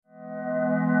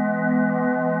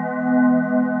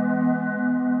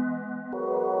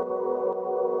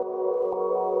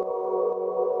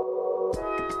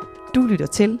Du lytter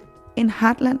til en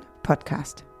Heartland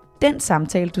podcast. Den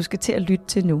samtale, du skal til at lytte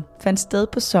til nu, fandt sted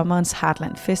på sommerens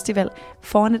Heartland Festival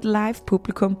foran et live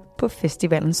publikum på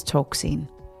festivalens talkscene.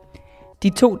 De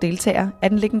to deltagere er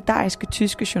den legendariske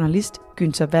tyske journalist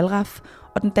Günter Wallraff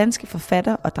og den danske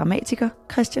forfatter og dramatiker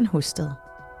Christian Husted.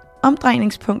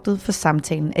 Omdrejningspunktet for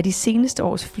samtalen er de seneste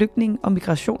års flygtninge- og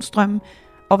migrationsstrømme,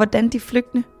 og hvordan de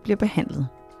flygtende bliver behandlet.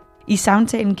 I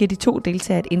samtalen giver de to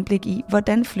deltagere et indblik i,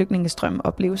 hvordan flygtningestrømmen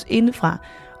opleves indefra,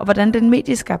 og hvordan den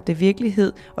medieskabte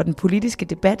virkelighed og den politiske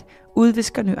debat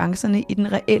udvisker nuancerne i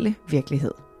den reelle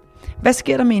virkelighed. Hvad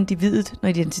sker der med individet, når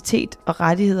identitet og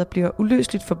rettigheder bliver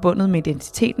uløseligt forbundet med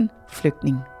identiteten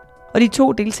flygtning? Og de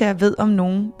to deltagere ved om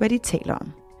nogen, hvad de taler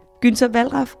om. Günter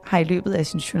Wallraff har i løbet af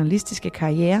sin journalistiske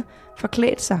karriere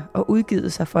forklædt sig og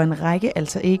udgivet sig for en række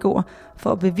alter egoer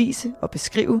for at bevise og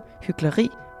beskrive hykleri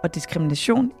og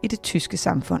diskrimination i det tyske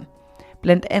samfund.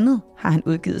 Blandt andet har han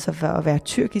udgivet sig for at være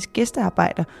tyrkisk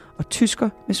gæstearbejder og tysker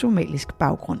med somalisk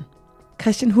baggrund.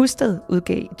 Christian Husted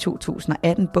udgav i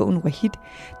 2018 bogen Wahid,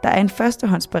 der er en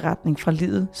førstehåndsberetning fra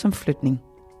livet som flygtning.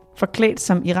 Forklædt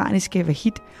som iraniske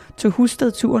Wahid tog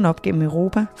Husted turen op gennem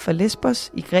Europa fra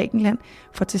Lesbos i Grækenland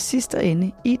for til sidst at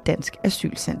ende i et dansk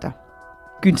asylcenter.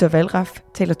 Günter Wallraff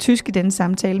taler tysk i denne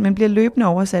samtale, men bliver løbende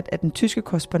oversat af den tyske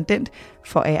korrespondent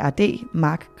for ARD,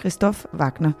 Mark Christoph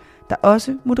Wagner, der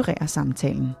også modererer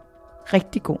samtalen.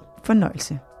 Rigtig god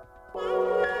fornøjelse.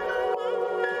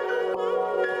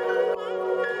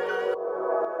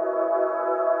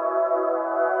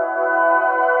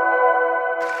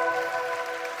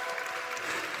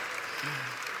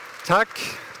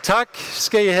 Tak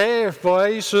skal I have, hvor er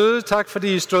I søde. Tak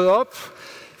fordi I stod op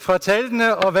fra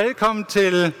teltene, og velkommen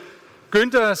til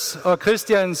Günthers og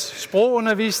Christians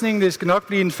sprogundervisning. Det skal nok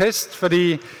blive en fest,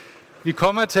 fordi vi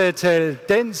kommer til at tale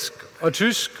dansk og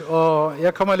tysk, og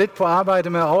jeg kommer lidt på arbejde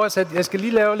med at oversætte. Jeg skal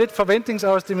lige lave lidt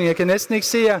forventningsafstemning. Jeg kan næsten ikke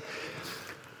se jer.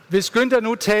 Hvis Günther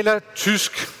nu taler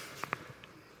tysk,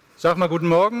 sag mal guten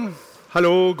Morgen.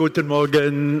 Hallo, guten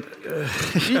Morgen.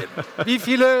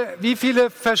 Wie viele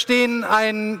verstehen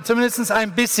zumindest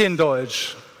ein bisschen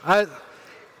Deutsch?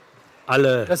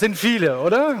 Alle. Das sind viele,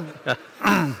 oder? Ja.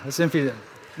 Das sind viele.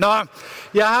 Nå,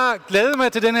 jeg har glædet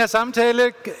mig til den her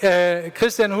samtale.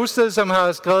 Christian Husted, som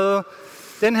har skrevet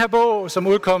den her bog, som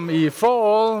udkom i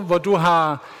foråret, hvor du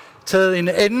har taget en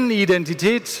anden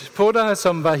identitet på dig,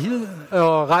 som var Wahid,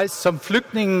 og rejst som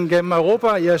flygtning gennem Europa.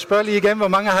 Jeg spørger lige igen, hvor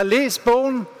mange har læst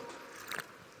bogen?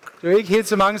 Det er jo ikke helt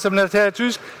så mange, som der tager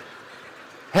tysk.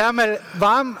 Hermal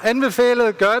varm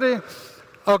anbefalet, gør det.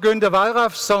 Og Günter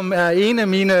Wallraff, som er en af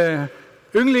mine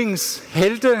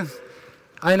yndlingshelte,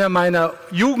 en af mine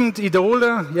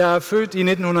jugendidoler. Jeg er født i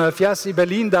 1970 i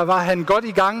Berlin. Der var han godt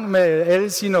i gang med alle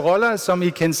sine roller, som I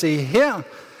kan se her.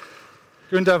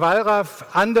 Günter Wallraff,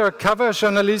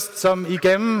 undercover-journalist, som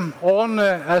igennem årene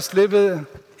er slippet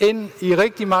ind i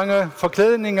rigtig mange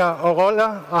forklædninger og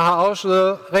roller, og har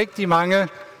afsløret rigtig mange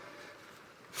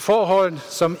forhold,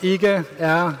 som ikke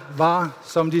var,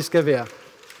 som de skal være.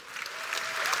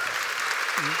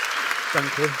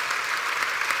 Danke.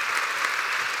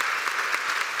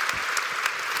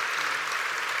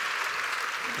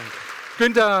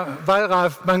 Günter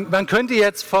Wallraff, man könnte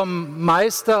jetzt vom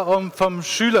Meister und vom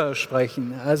Schüler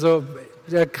sprechen. Also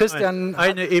der Christian...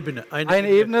 Eine Ebene. Eine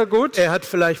Ebene, gut. Er hat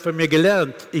vielleicht von mir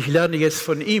gelernt. Ich lerne jetzt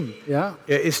von ihm. Ja.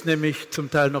 Er ist nämlich zum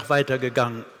Teil noch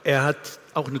weitergegangen. Er hat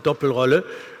auch eine Doppelrolle.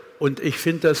 Und ich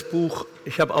finde das Buch,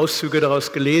 ich habe Auszüge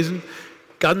daraus gelesen,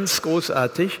 ganz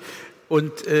großartig.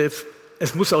 Und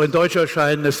es muss auch in Deutsch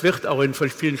erscheinen, es wird auch in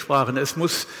vielen Sprachen. Es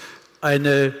muss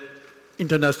eine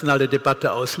internationale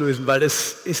Debatte auslösen, weil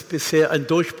es ist bisher ein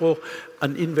Durchbruch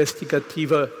an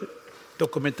investigativer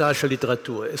dokumentarischer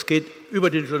Literatur. Es geht über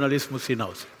den Journalismus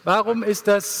hinaus. Warum ist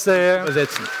das...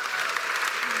 Übersetzen.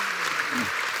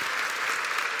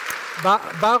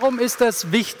 Warum ist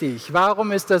das wichtig?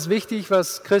 Warum ist das wichtig,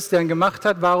 was Christian gemacht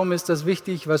hat? Warum ist das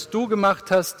wichtig, was du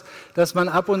gemacht hast, dass man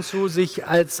ab und zu sich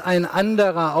als ein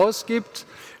anderer ausgibt?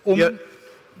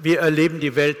 Wir erleben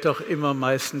die Welt doch immer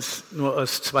meistens nur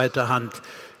aus zweiter Hand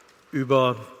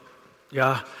über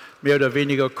mehr oder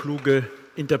weniger kluge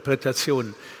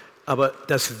Interpretationen. Aber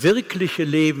das wirkliche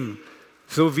Leben,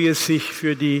 so wie es sich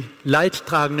für die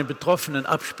leidtragenden Betroffenen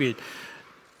abspielt,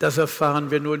 das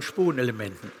erfahren wir nur in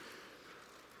Spurenelementen.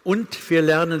 Und wir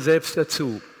lernen selbst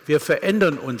dazu. Wir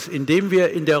verändern uns. Indem wir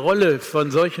in der Rolle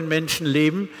von solchen Menschen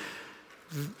leben,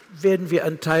 werden wir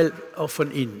ein Teil auch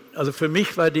von ihnen. Also für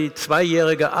mich war die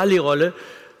 2-jährige Ali-Rolle,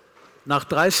 nach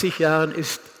 30 Jahren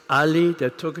ist Ali,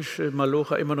 der türkische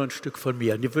Malocher, immer noch ein Stück von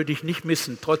mir. Die würde ich nicht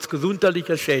missen, trotz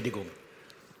gesundheitlicher Schädigung.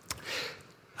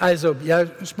 Altså, jeg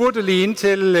spurgte lige ind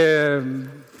til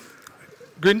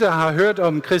Günther har hørt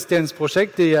om Christians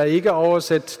projekt. Det er ikke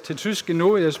oversat til tysk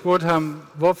endnu. Jeg spurgte ham,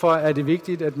 hvorfor er det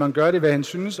vigtigt, at man gør det, hvad han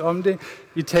synes om det.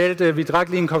 Vi drak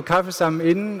lige en kop kaffe sammen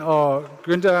inden, og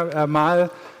Günther er meget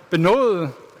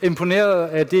benådet, imponeret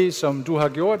af det, som du har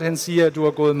gjort. Han siger, at du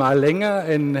har gået meget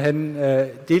længere, end han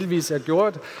delvis har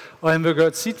gjort, og han vil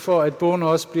gøre sit for, at bogen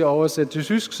også bliver oversat til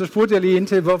tysk. Så spurgte jeg lige ind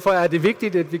til, hvorfor er det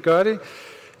vigtigt, at vi gør det?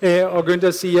 Og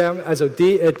Günther siger, altså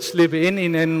det at slippe ind i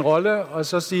en anden rolle, og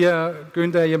så siger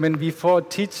Günther, jamen vi får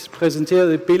tit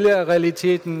præsenteret et billede af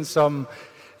realiteten, som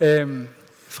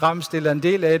fremstiller en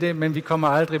del af det, men vi kommer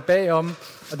aldrig bagom,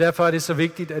 og derfor er det så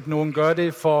vigtigt, at nogen gør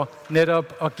det for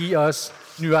netop at give os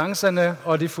nuancerne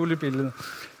og det fulde billede.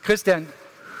 Christian,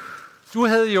 du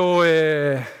havde jo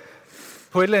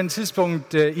på et eller andet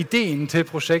tidspunkt ideen til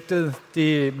projektet.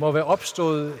 Det må være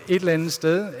opstået et eller andet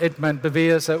sted, at man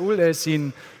bevæger sig ud af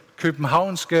sin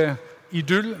københavnske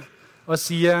idyll og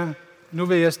siger, nu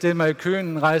vil jeg stille mig i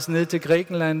køen, rejse ned til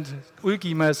Grækenland,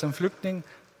 udgive mig som flygtning.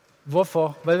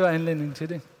 Hvorfor? Hvad var anledningen til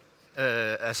det?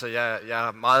 Jeg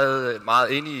er meget,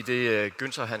 meget enig i det,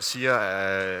 Günther han siger.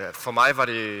 For mig var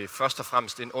det først og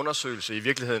fremmest en undersøgelse i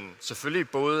virkeligheden. Selvfølgelig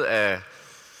både af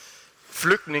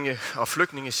flygtninge og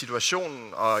flygtningesituationen,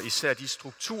 og især de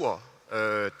strukturer,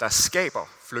 der skaber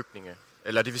flygtninge.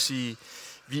 Eller det vil sige,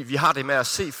 vi har det med at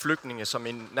se flygtninge som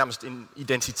nærmest en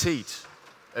identitet,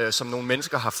 som nogle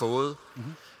mennesker har fået.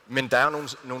 Mm-hmm. Men der er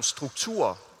nogle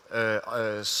strukturer,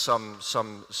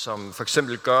 som for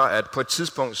eksempel gør, at på et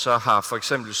tidspunkt så har for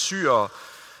eksempel syrere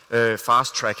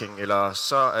fast tracking, eller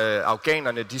så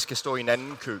afghanerne, de skal stå i en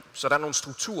anden kø. Så der er nogle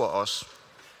strukturer også.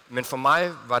 Men for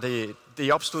mig var det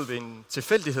opstod ved en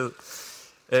tilfældighed,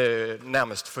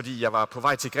 nærmest, fordi jeg var på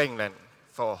vej til Grækenland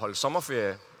for at holde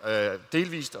sommerferie,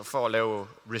 delvist og for at lave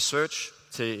research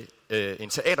til en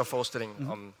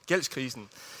teaterforestilling om gældskrisen.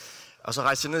 Og så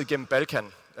rejste jeg ned gennem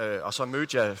Balkan, og så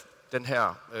mødte jeg den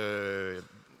her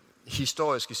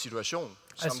historiske situation.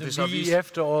 Som det så lige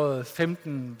efteråret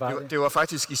 15 var det? Det var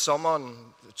faktisk i sommeren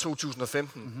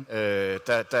 2015,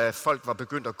 da folk var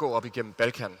begyndt at gå op igennem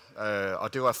Balkan.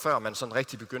 Og det var før man sådan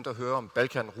rigtig begyndte at høre om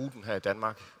Balkanruten her i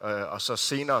Danmark. Og så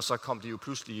senere så kom de jo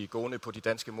pludselig gående på de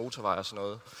danske motorveje og sådan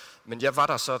noget. Men jeg var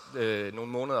der så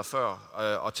nogle måneder før,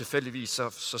 og tilfældigvis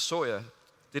så jeg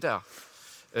det der.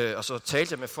 Og så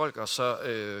talte jeg med folk, og så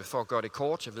for at gøre det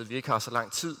kort, jeg ved, vi ikke har så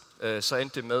lang tid, så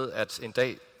endte det med, at en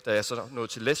dag, da jeg så nåede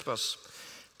til Lesbos,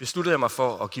 besluttede jeg mig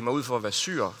for at give mig ud for at være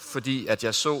syr, fordi at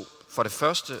jeg så for det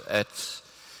første, at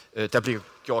der blev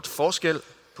gjort forskel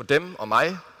på dem og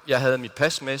mig. Jeg havde mit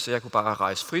pas med, så jeg kunne bare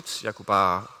rejse frit, jeg kunne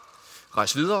bare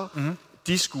rejse videre. Mm-hmm.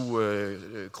 De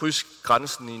skulle krydse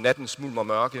grænsen i nattens mulm og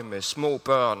mørke med små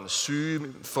børn,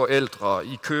 syge forældre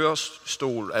i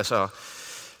kørestol, altså.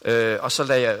 Og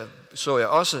så jeg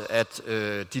også, at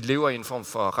de lever i en form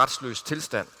for retsløs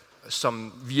tilstand,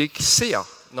 som vi ikke ser,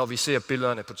 når vi ser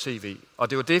billederne på tv. Og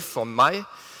det var det for mig,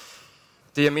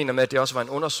 det jeg mener med, at det også var en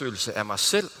undersøgelse af mig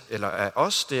selv, eller af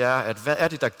os, det er, at hvad er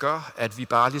det, der gør, at vi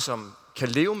bare ligesom kan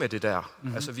leve med det der?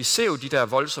 Mm-hmm. Altså vi ser jo de der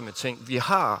voldsomme ting.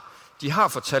 De har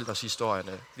fortalt os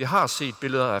historierne. Vi har set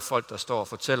billeder af folk, der står og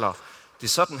fortæller, det er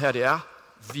sådan her, det er.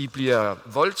 Vi bliver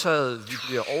voldtaget, vi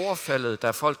bliver overfaldet, der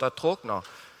er folk, der drukner.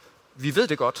 Vi ved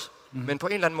det godt, men på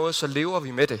en eller anden måde, så lever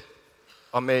vi med det.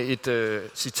 Og med et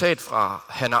citat fra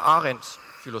Hannah Arendt,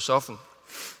 filosofen,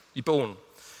 i bogen.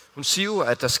 Hun siger jo,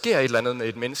 at der sker et eller andet med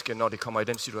et menneske, når det kommer i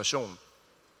den situation,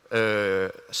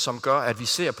 som gør, at vi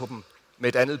ser på dem med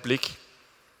et andet blik.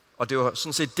 Og det var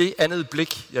sådan set det andet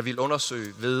blik, jeg ville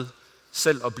undersøge ved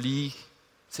selv at blive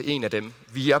til en af dem.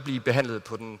 Vi er blevet behandlet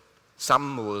på den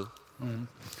samme måde. Mm.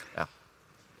 Ja.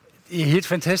 Det er helt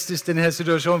fantastisk, den her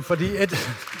situation, fordi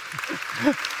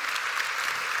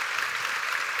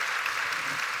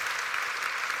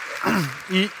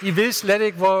I ved slet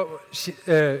ikke, hvor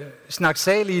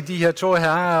snaksalige de her to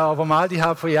herrer er, og hvor meget de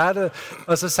har på hjertet.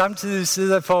 Og så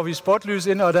samtidig får vi spotlys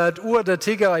ind, og der er et ur, der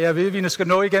tikker, og jeg ved, vi skal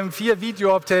nå igennem 4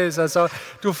 videooptagelser, så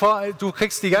du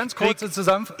kriegst die ganz kurze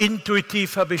zusammen.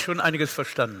 Intuitiv habe ich schon einiges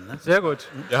verstanden. Ne? Sehr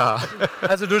gut. Ja.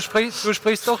 Also du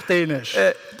sprichst doch Dänisch.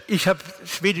 Ich habe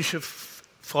schwedische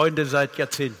Freunde seit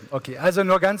Jahrzehnten. Okay, also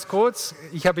nur ganz kurz.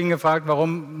 Ich habe ihn gefragt,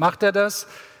 warum macht er das?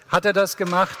 Hat er das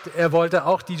gemacht? Er wollte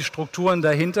auch die Strukturen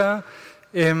dahinter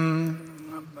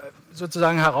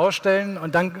sozusagen herausstellen.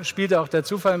 Und dann spielte auch der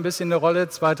Zufall ein bisschen eine Rolle.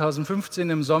 2015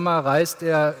 im Sommer reist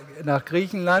er nach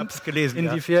Griechenland in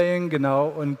die Ferien, genau,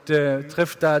 und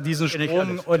trifft da diesen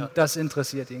Strom, und das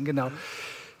interessiert ihn, genau.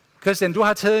 Christian, du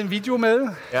har taget en video med,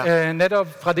 netop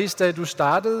fra det sted, du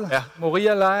startede. Ja.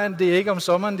 Moria-lejren, det er ikke om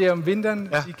sommeren, det er om vinteren.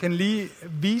 Ja. Vi kan lige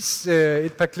vise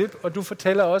et par klip, og du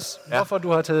fortæller os, hvorfor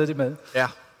du har taget det med. Ja.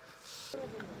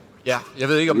 Ja, jeg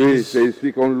ved ikke om... Oui, c'est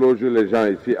ici qu'on loge les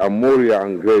gens, ici à Moria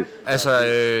en Grèce. Altså,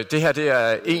 det her det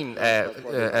er en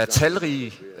af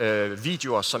talrige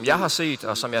videoer, som jeg har set,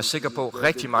 og som jeg er sikker på,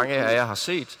 rigtig mange af jer har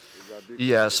set.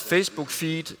 I jeres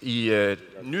Facebook-feed, i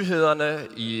nyhederne,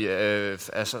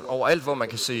 altså overalt, hvor man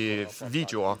kan se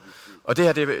videoer. Og det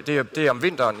her, det er om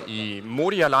vinteren i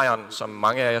Moria-lejren, som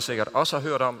mange af jer sikkert også har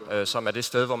hørt om, som er det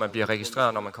sted, hvor man bliver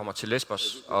registreret, når man kommer til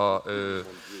Lesbos.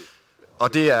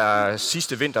 Og det er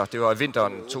sidste vinter, det var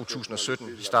vinteren 2017,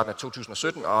 i starten af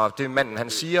 2017, og det manden, han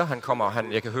siger,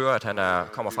 jeg kan høre, at han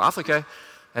kommer fra Afrika.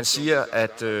 Han siger,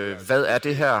 at hvad er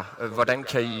det her? Hvordan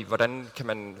kan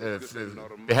man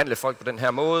behandle folk på den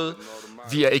her måde?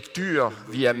 Vi er ikke dyr,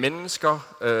 vi er mennesker.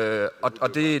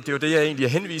 Og det er jo det, jeg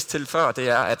egentlig har henvist til før, det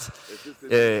er, at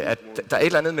der er et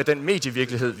eller andet med den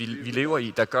medievirkelighed, vi lever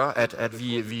i, der gør, at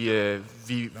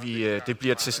det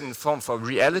bliver til sådan en form for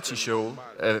reality show,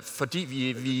 fordi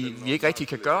vi ikke rigtig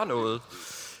kan gøre noget.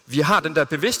 Vi har den der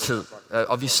bevidsthed,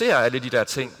 og vi ser alle de der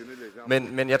ting.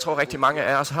 Men jeg tror rigtig mange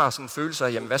af os har sådan en følelse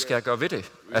af, jamen hvad skal jeg gøre ved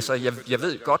det? Altså jeg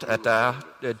ved godt, at der er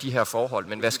de her forhold,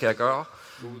 men hvad skal jeg gøre?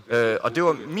 Og det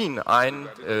var min egen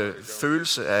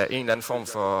følelse af en eller anden form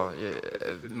for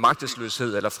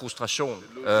magtesløshed eller frustration.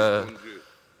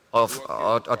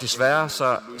 Og desværre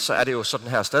så er det jo sådan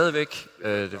her stadigvæk.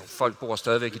 Folk bor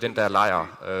stadigvæk i den der lejr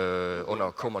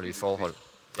under kummerlige forhold.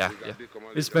 Ja.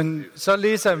 Hvis man så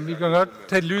læser, vi kan godt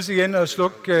tage lys igen og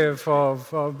slukke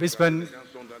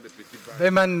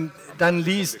wenn man dann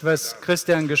liest, was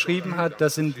Christian geschrieben hat,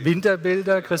 das sind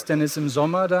Winterbilder. Christian ist im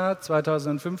Sommer da,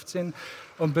 2015,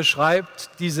 und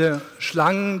beschreibt diese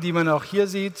Schlangen, die man auch hier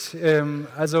sieht,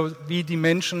 also wie die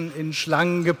Menschen in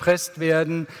Schlangen gepresst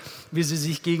werden, wie sie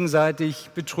sich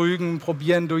gegenseitig betrügen,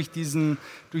 probieren durch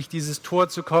dieses Tor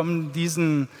zu kommen,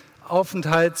 diesen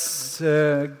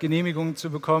Aufenthaltsgenehmigung zu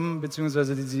bekommen,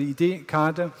 beziehungsweise diese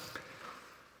ID-Karte.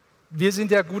 Wir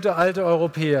sind ja gute alte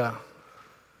Europäer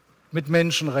mit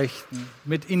Menschenrechten,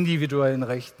 mit individuellen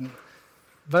Rechten.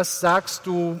 Was sagst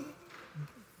du,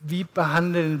 wie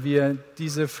behandeln wir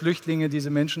diese Flüchtlinge, diese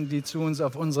Menschen, die zu uns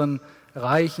auf unseren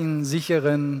reichen,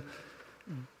 sicheren,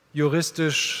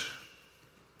 juristisch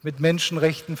mit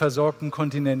Menschenrechten versorgten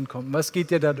Kontinent kommen? Was geht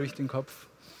dir da durch den Kopf?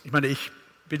 Ich meine, ich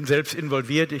bin selbst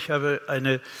involviert. Ich habe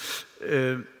eine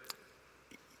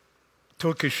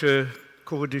türkische,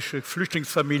 kurdische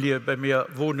Flüchtlingsfamilie bei mir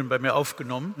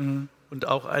aufgenommen und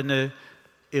auch eine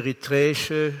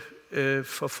eritreische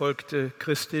verfolgte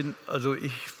Christin. Also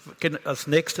ich kenne aus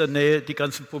nächster Nähe die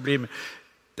ganzen Probleme.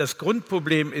 Das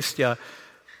Grundproblem ist ja,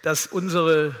 dass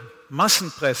unsere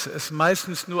Massenpresse es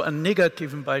meistens nur an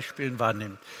negativen Beispielen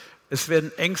wahrnimmt. Es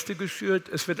werden Ängste geschürt,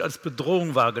 es wird als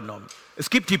Bedrohung wahrgenommen. Es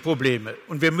gibt die Probleme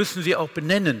und wir müssen sie auch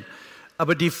benennen.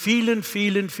 Aber die vielen,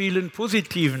 vielen, vielen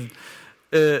positiven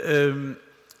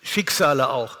Schicksale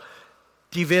auch,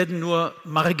 die werden nur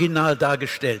marginal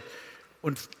dargestellt.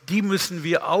 Und die müssen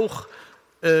wir auch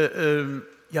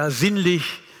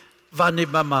sinnlich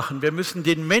wahrnehmbar machen. Wir müssen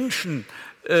den Menschen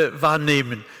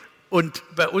wahrnehmen. Und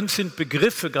bei uns sind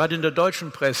Begriffe, gerade in der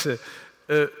deutschen Presse,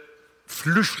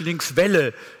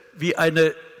 Flüchtlingswelle, wie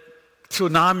eine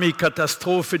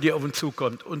Tsunami-Katastrophe, die auf uns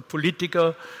zukommt. Und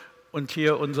Politiker und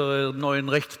hier unsere neuen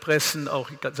Rechtspressen, auch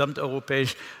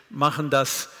gesamteuropäisch, machen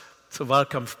das zur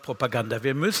Wahlkampfpropaganda.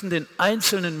 Wir müssen den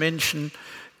einzelnen Menschen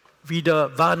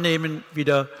wieder wahrnehmen,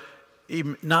 wieder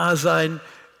ihm nahe sein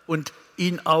und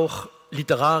ihn auch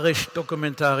literarisch,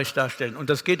 dokumentarisch darstellen. Und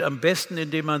das geht am besten,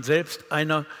 indem man selbst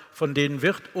einer von denen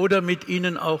wird oder mit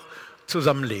ihnen auch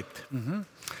zusammenlebt. Mhm.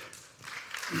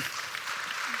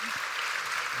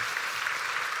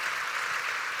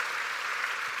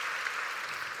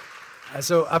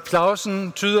 Altså,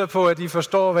 applausen tyder på, at I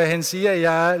forstår, hvad han siger.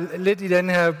 Jeg er lidt i den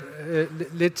her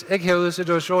lidt akavet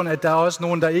situation, at der er også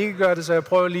nogen, der ikke gør det, så jeg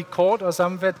prøver lige kort at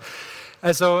sammenfatte.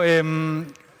 Altså,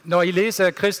 når I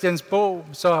læser Christians bog,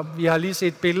 så vi har lige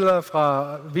set billeder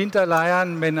fra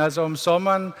vinterlejren, men altså om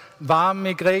sommeren, varme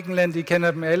i Grækenland, I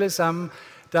kender dem alle sammen.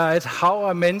 Der er et hav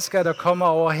af mennesker, der kommer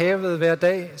over havet hver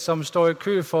dag, som står i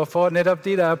kø for netop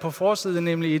det, der er på forsiden,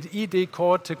 nemlig et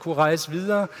ID-kort til at kunne rejse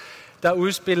videre. Der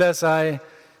udspiller sig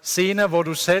scener, hvor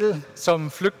du selv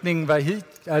som flygtning var hit,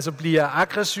 altså bliver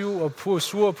aggressiv og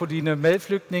sur på dine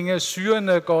medflygtninge.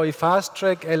 Syrerne går i fast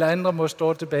track, alle andre må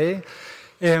stå tilbage.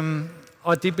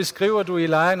 Og det beskriver du i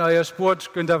lejren, og jeg spurgte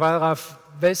Günther Wallraff,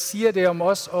 hvad siger det om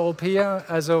os europæere,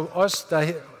 altså os,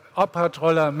 der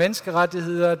opretholder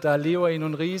menneskerettigheder, der lever i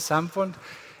nogle rige samfund?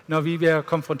 når vi bliver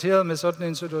konfronteret med sådan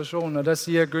en situation. Og der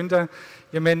siger Günther,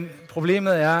 jamen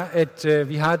problemet er, at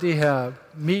vi har det her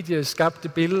medieskabte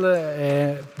billede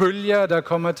af bølger, der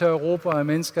kommer til Europa, af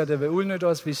mennesker, der vil udnytte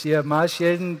os. Vi siger meget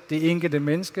sjældent det enkelte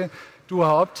menneske. Du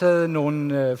har optaget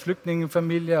nogle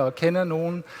flygtningefamilier og kender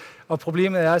nogen. Og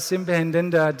problemet er simpelthen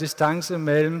den der distance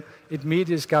mellem et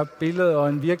medieskabt billede og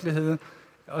en virkelighed,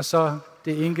 og så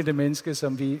det enkelte Menneske,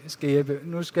 som vi skal hjælpe.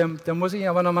 Da muss ich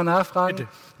aber nochmal nachfragen.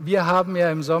 Wir haben ja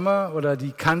im Sommer, oder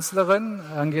die Kanzlerin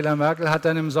Angela Merkel hat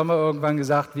dann im Sommer irgendwann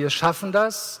gesagt, wir schaffen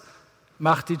das,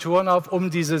 macht die Türen auf, um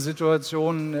diese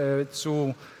Situation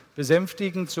zu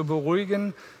besänftigen, zu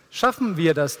beruhigen. Schaffen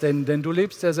wir das denn? Denn du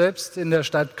lebst ja selbst in der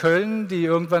Stadt Köln, die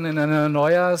irgendwann in einer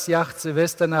Neujahrsjacht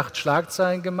Silvesternacht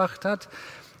Schlagzeilen gemacht hat.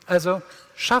 Also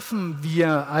schaffen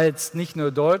wir als nicht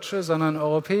nur deutsche, sondern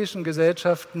europäischen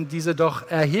Gesellschaften diese doch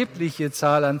erhebliche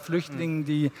Zahl an Flüchtlingen,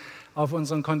 die auf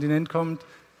unseren Kontinent kommt,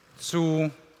 zu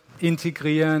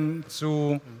integrieren,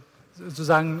 zu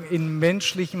sozusagen in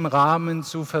menschlichem Rahmen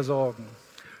zu versorgen?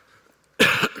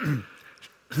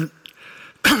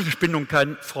 Ich bin nun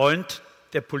kein Freund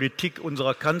der Politik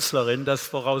unserer Kanzlerin, das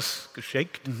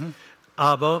vorausgeschickt,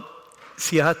 aber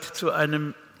sie hat zu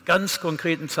einem ganz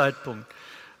konkreten Zeitpunkt,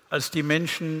 als die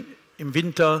Menschen im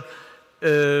Winter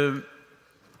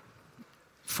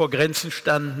vor Grenzen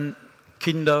standen,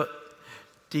 Kinder,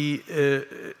 die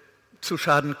zu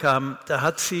Schaden kamen, da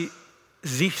hat sie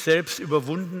sich selbst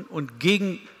überwunden und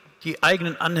gegen die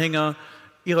eigenen Anhänger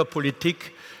ihrer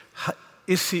Politik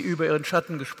ist sie über ihren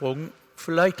Schatten gesprungen,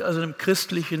 vielleicht aus einem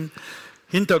christlichen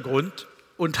Hintergrund,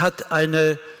 und hat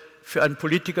für einen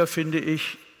Politiker, finde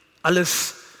ich,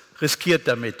 alles riskiert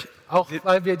damit. Auch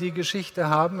weil wir die Geschichte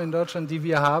haben in Deutschland, die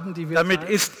wir haben. Damit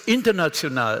ist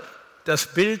international das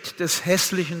Bild des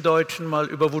hässlichen Deutschen mal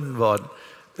überwunden worden.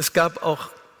 Es gab auch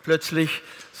plötzlich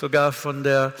sogar von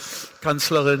der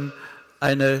Kanzlerin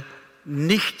eine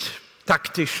nicht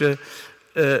taktische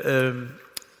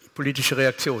politische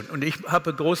Reaktion. Und ich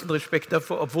habe großen Respekt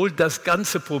davor, obwohl das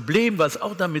ganze Problem, was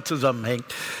auch damit zusammenhängt,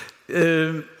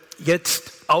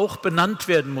 jetzt auch benannt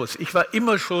werden muss. Ich war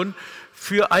immer schon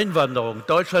für Einwanderung.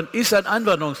 Deutschland ist ein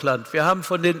Einwanderungsland. Wir haben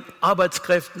von den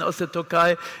Arbeitskräften aus der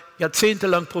Türkei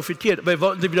jahrzehntelang profitiert, aber wir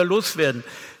wollten sie wieder loswerden.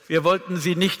 Wir wollten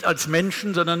sie nicht als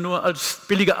Menschen, sondern nur als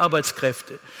billige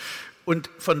Arbeitskräfte. Und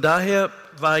von daher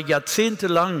war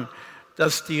jahrzehntelang,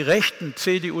 dass die Rechten,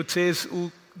 CDU, CSU,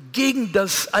 gegen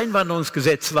das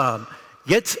Einwanderungsgesetz waren.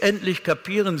 Jetzt endlich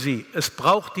kapieren sie, es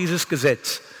braucht dieses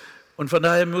Gesetz. Und von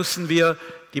daher müssen wir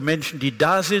die Menschen, die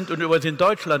da sind, und übrigens in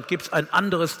Deutschland gibt es ein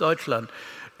anderes Deutschland.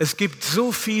 Es gibt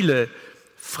so viele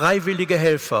freiwillige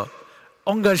Helfer,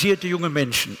 engagierte junge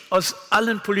Menschen aus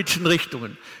allen politischen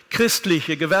Richtungen,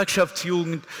 christliche,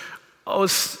 Gewerkschaftsjugend,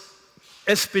 aus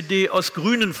SPD, aus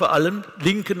Grünen vor allem,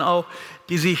 Linken auch,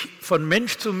 die sich von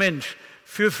Mensch zu Mensch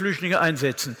für Flüchtlinge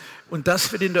einsetzen. Und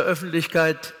das wird in der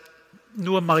Öffentlichkeit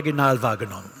nur marginal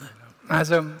wahrgenommen.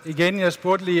 Altså igen, jeg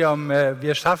spurgte lige om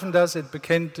vi schaffen das, et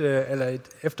bekendt, eller et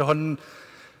efterhånden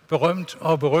berømt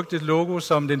og berygtet logo,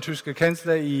 som den tyske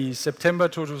kansler i september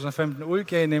 2015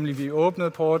 udgav, nemlig vi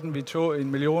åbnede porten, vi tog 1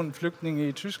 million flygtninge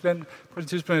i Tyskland. På det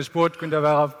tidspunkt jeg spurgte Günther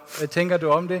Wahrer, hvad tænker du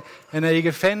om det? Han er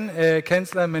ikke fan af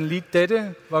kansleren, men lige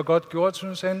dette var godt gjort,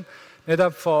 synes han,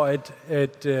 netop for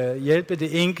at hjælpe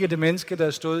det enkelte menneske,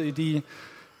 der stod i de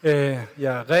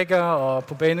rækker og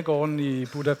på banegården i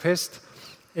Budapest.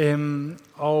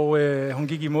 Hun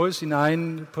gik imod sin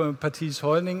egen partis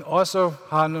holdning. Også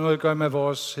har noget at gøre med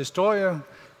vores historie.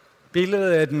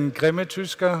 Billedet af den grimme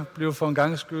tysker blev for en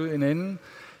gang skyld en anden.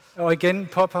 Og igen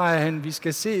påpeger han, at vi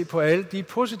skal se på alle de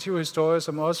positive historier,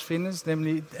 som også findes,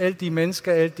 nemlig alle de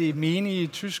mennesker, alle de menige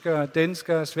tyskere,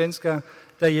 danskere, svenskere,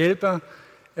 der hjælper,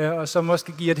 og som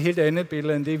måske giver et helt andet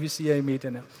billede end det, vi siger i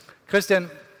medierne. Christian,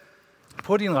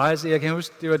 på din rejse, jeg kan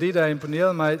huske, det var det, der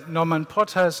imponerede mig, når man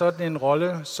påtager sådan en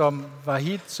rolle som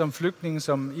Wahid, som flygtning,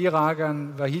 som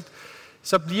irakeren Wahid,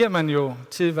 så bliver man jo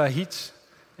til Wahid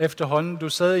efterhånden. Du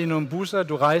sad i nogle busser,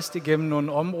 du rejste igennem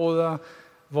nogle områder,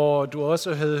 hvor du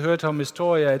også havde hørt om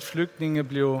historier, at flygtninge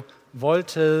blev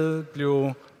voldtaget,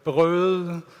 blev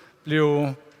berøvet,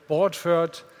 blev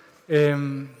bortført.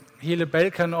 Hele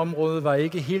Balkanområdet var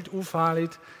ikke helt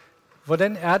ufarligt.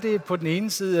 Hvordan er det på den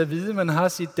ene side at vide, at man har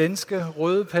sit danske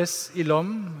røde pas i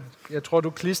lommen? Jeg tror, du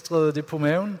klistrede det på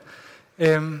maven.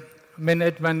 Men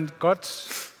at man godt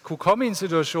kunne komme i en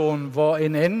situation, hvor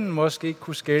en anden måske ikke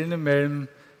kunne skelne mellem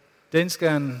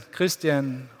danskeren,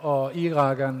 Christian og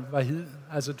irakeren Wahid.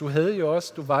 Altså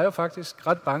du var jo faktisk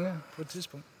ret bange på et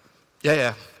tidspunkt.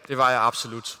 Ja, det var jeg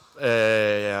absolut.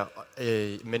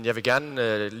 Men jeg vil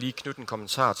gerne lige knytte en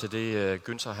kommentar til det,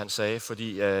 Günther han sagde,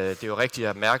 fordi det er jo rigtigt,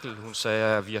 at Merkel hun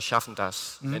sagde, at vi er schaffen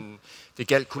das, men det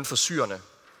galt kun for syrerne.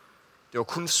 Det var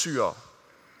kun syrer,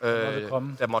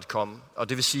 der måtte komme. Og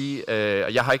det vil sige,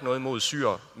 at jeg har ikke noget imod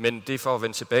syrer, men det er for at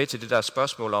vende tilbage til det der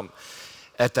spørgsmål om,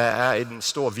 at der er en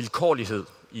stor vilkårlighed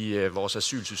i vores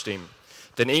asylsystem.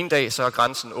 Den ene dag så er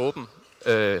grænsen åben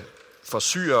for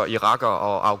syrer, irakere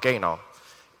og afghanere.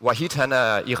 Wahid han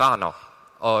er iraner,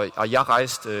 og jeg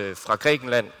rejste fra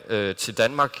Grækenland til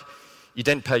Danmark i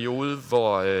den periode,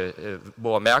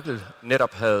 hvor Merkel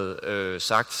netop havde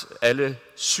sagt, at alle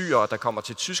syrere, der kommer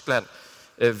til Tyskland,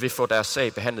 vil få deres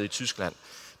sag behandlet i Tyskland.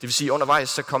 Det vil sige, undervejs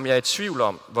så kom jeg i tvivl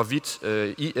om, hvorvidt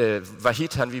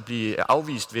Wahid han ville blive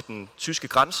afvist ved den tyske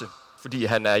grænse, fordi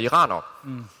han er iraner.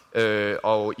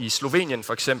 Og i Slovenien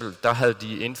for eksempel, der havde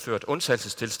de indført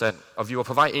undtagelsestilstand, og vi var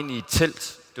på vej ind i et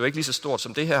telt. Det var ikke lige så stort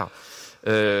som det her,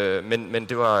 men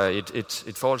det var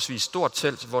et forholdsvis stort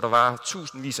telt, hvor der var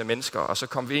tusindvis af mennesker, og så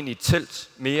kom vi ind i et telt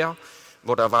mere,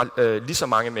 hvor der var lige så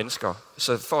mange mennesker.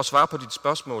 Så for at svare på dit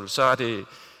spørgsmål, så er det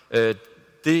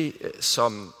det,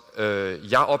 som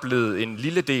jeg oplevede en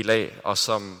lille del af, og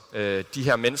som de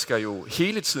her mennesker jo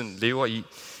hele tiden lever i,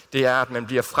 det er, at man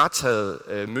bliver frataget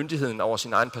myndigheden over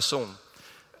sin egen person.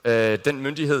 Den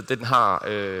myndighed,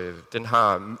 den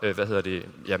har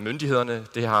myndighederne,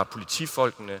 det har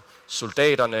politifolkene,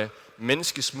 soldaterne,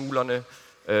 menneskesmuglerne,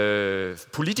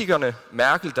 politikerne,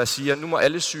 Merkel, der siger, nu må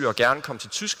alle syrere gerne komme til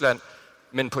Tyskland,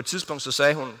 men på et tidspunkt så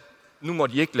sagde hun, nu må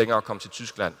de ikke længere komme til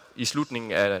Tyskland. I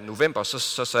slutningen af november,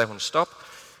 så sagde hun stop,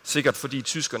 sikkert fordi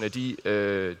tyskerne,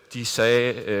 de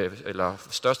sagde, eller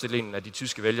størstedelen af de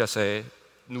tyske vælgere sagde,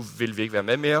 nu vil vi ikke være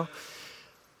med mere.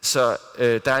 Så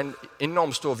der er en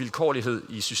enorm stor vilkårlighed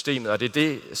i systemet, og det er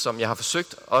det, som jeg har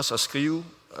forsøgt også at skrive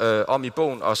om i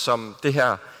bogen, og som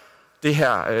den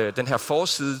her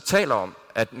forside taler om,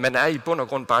 at man er i bund og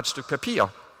grund bare et stykke papir.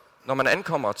 Når man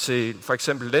ankommer til for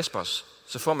eksempel Lesbos,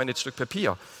 så får man et stykke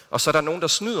papir, og så er der nogen, der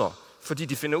snyder, fordi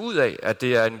de finder ud af, at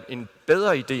det er en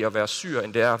bedre idé at være syrer,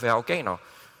 end det er at være afghaner.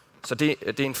 Så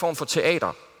det er en form for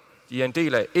teater. De er en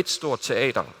del af et stort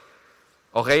teater,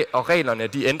 og reglerne,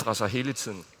 de ændrer sig hele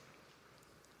tiden.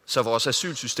 Så vores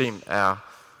asylsystem er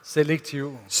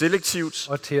selektivt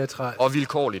og teatralt og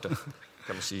vilkårligt,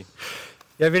 kan man sige.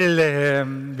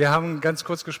 Wir haben ganz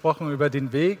kurz gesprochen über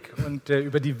den Weg und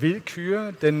über die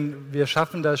Willkür, denn wir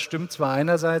schaffen das, stimmt zwar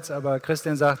einerseits, aber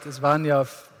Christian sagt, es waren ja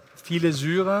viele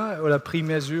Syrer oder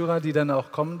primär Syrer, die dann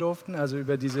auch kommen durften, also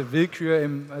über diese Willkür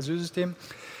im Asylsystem.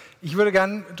 Ich würde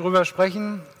gerne drüber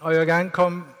sprechen, og jeg vil gerne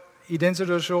komme i den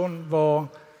situation,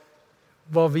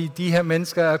 hvor vi de her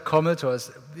mennesker er kommet til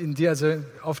os. Altså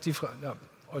ofte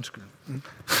undskyld.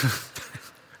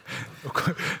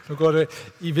 Nu går det.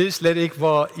 I ved slet ikke,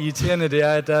 hvor irriterende det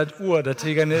er, at der er et ur, der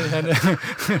tikker ned.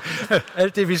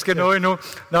 Alt det, vi skal nå endnu.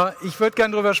 Ich würde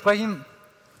gerne darüber sprechen,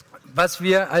 was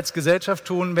wir als Gesellschaft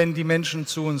tun, wenn die Menschen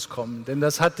zu uns kommen. Denn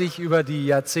das hat dich über die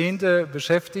Jahrzehnte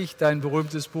beschäftigt, dein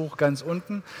berühmtes Buch ganz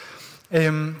unten.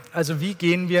 Also wie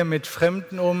gehen wir mit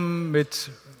Fremden um,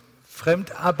 mit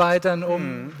Fremdarbeitern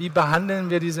um? Wie behandeln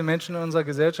wir diese Menschen in unserer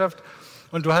Gesellschaft?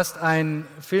 Und du hast einen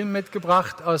Film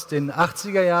mitgebracht aus den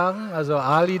 80er Jahren, also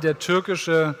Ali, der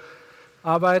türkische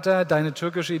Arbeiter, deine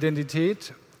türkische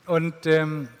Identität. Und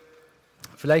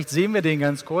vielleicht sehen wir den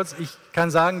ganz kurz. Ich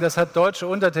kan sagen, das hat deutsche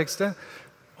undertekster.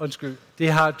 Undskyld.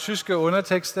 Det har tyske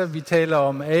undertekster. Vi taler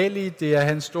om Ali. Det er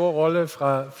hans store rolle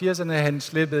fra 80'erne. Han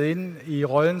slippede ind i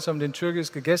rollen som den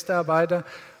tyrkiske gæstearbejder.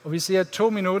 Og vi ser 2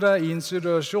 minutter i en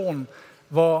situation,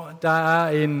 hvor der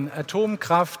er en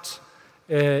atomkraft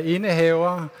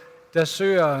indehaver, der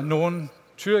søger nogle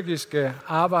tyrkiske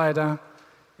arbejdere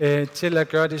til at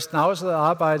gøre det snavsede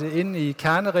arbejde inde i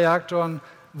kernereaktoren,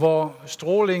 hvor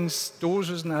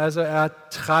strålingsdosisen altså er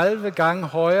 30 gange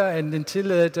højere end den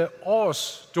tilladte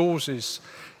årsdosis.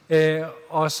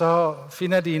 Og så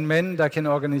finder de en mand, der kan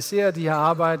organisere de her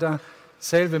arbejdere.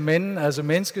 Selve manden, altså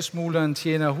menneskesmugleren,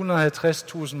 tjener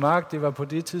 150.000 mark. Det var på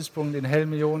det tidspunkt 500.000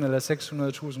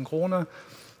 eller 600.000 kroner.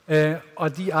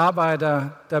 Og de arbejdere,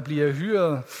 der bliver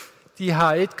hyret, de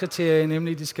har et kriterie,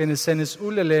 nemlig de skal sendes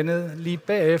ud af landet lige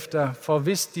bagefter, for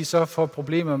hvis de så får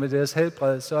problemer med deres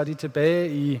helbred, så er de tilbage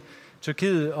i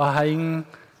Tyrkiet og har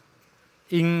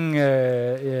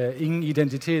ingen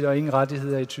identitet og ingen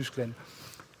rettigheder i Tyskland.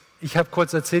 Ich habe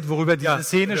kurz erzählt, worüber diese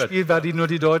Szene spielt, weil die nur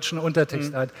die deutschen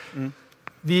Untertexte hat.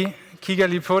 Vi kigger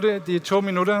lige på det. Det er 2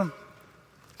 minutter,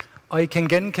 og I kan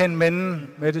genkende manden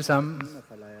med det samme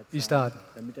i starten.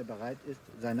 Damit bereit ist,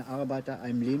 seine Arbeiter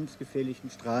einem lebensgefährlichen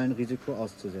Strahlenrisiko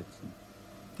auszusetzen.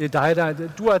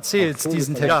 du erzählst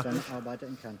diesen Text. Ja,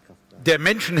 der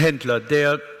Menschenhändler,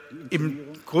 der im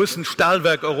größten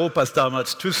Stahlwerk Europas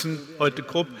damals, Thyssen, heute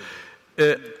Krupp,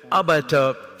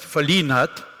 Arbeiter verliehen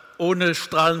hat, ohne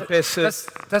Strahlenpässe.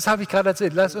 Das habe ich gerade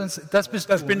erzählt. Das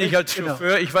bin ich als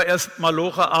Chauffeur. Ich war erst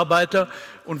Malocher Arbeiter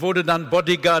und wurde dann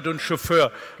Bodyguard und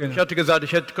Chauffeur. Genau. Ich hatte gesagt,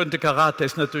 ich könnte Karate.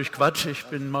 Ist natürlich Quatsch. Ich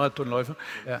bin Marathonläufer.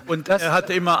 Ja. Und er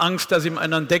hatte immer Angst, dass ihm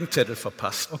einer einen Denkzettel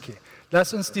verpasst. Okay.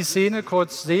 Lass uns die Szene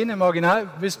kurz sehen im Original.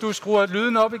 Willst du Skruer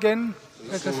Lyden ab again?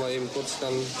 Lass uns mal eben kurz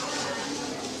dann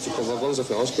was wollen Sie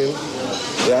dafür ausgeben?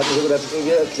 Wir hatten so gedacht,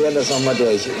 wir erklären das nochmal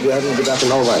durch. Wir hatten gedacht,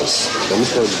 genau weiß. Da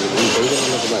müssen wir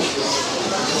nochmal gemeint.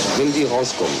 Wenn die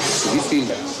rauskommen, wie viel?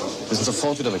 Wir sind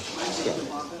sofort wieder weg. Ja.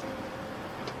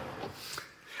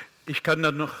 Ich kann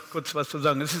da noch kurz was zu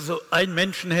sagen. Es ist so ein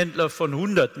Menschenhändler von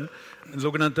Hunderten, ein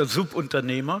sogenannter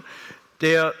Subunternehmer,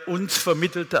 der uns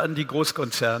vermittelte an die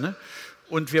Großkonzerne.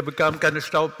 Und wir bekamen keine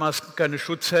Staubmasken, keine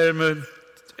Schutzhelme.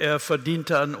 Er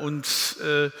verdiente an uns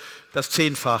das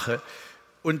Zehnfache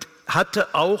und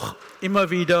hatte auch immer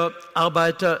wieder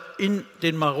Arbeiter in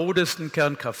den marodesten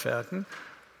Kernkraftwerken.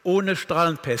 Ohne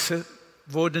Strahlenpässe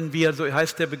wurden wir, so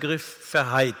heißt der Begriff,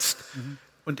 verheizt.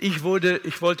 Und ich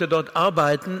wollte dort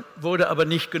arbeiten, wurde aber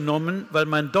nicht genommen, weil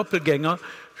mein Doppelgänger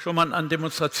schon mal an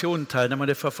Demonstrationen teilnahm.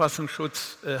 Der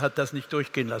Verfassungsschutz hat das nicht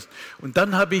durchgehen lassen. Und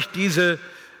dann habe ich diese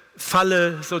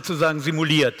Falle sozusagen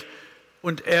simuliert.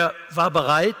 Und er war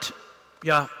bereit,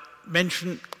 ja,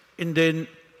 Menschen in den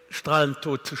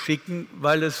Strahlentod zu schicken,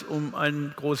 weil es um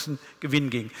einen großen Gewinn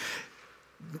ging.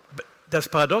 Das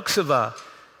Paradoxe war,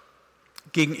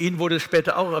 gegen ihn wurde es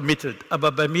später auch ermittelt,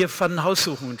 aber bei mir fanden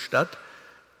Haussuchungen statt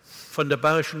von der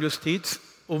bayerischen Justiz,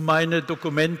 um meine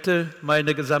Dokumente,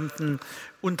 meine gesamten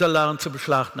Unterlagen zu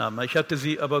beschlagnahmen. Ich hatte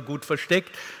sie aber gut versteckt.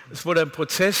 Es wurde ein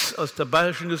Prozess aus der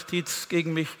bayerischen Justiz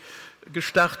gegen mich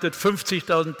gestartet,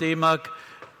 50.000 D-Mark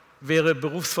wäre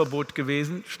Berufsverbot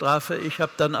gewesen, Strafe. Ich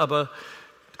habe dann aber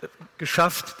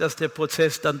geschafft, dass der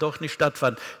Prozess dann doch nicht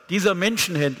stattfand. Dieser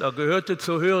Menschenhändler gehörte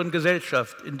zur höheren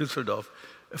Gesellschaft in Düsseldorf.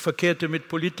 Er verkehrte mit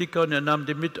Politikern, er nahm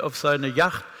die mit auf seine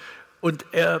Yacht und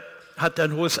er hatte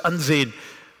ein hohes Ansehen.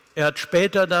 Er hat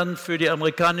später dann für die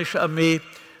amerikanische Armee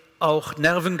auch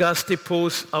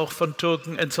Nervengasdepots, auch von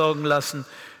Türken, entsorgen lassen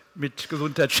mit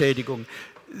Gesundheitsschädigung.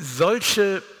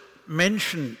 Solche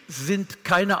Menschen sind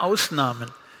keine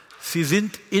Ausnahmen. Sie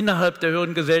sind innerhalb der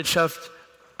höheren Gesellschaft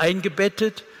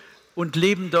eingebettet und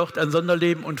leben dort ein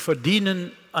Sonderleben und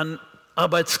verdienen an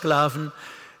Arbeitssklaven.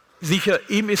 Sicher,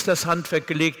 ihm ist das Handwerk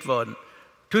gelegt worden.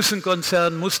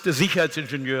 Thyssen-Konzern musste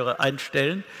Sicherheitsingenieure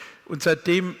einstellen und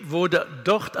seitdem wurde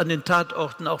dort an den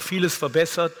Tatorten auch vieles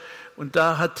verbessert und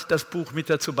da hat das Buch mit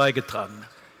dazu beigetragen.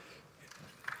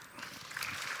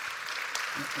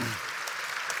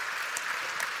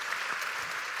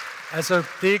 Altså,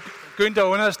 det Günther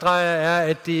understreger er,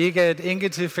 at det ikke er et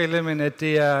enkelttilfælde, men at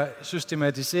det er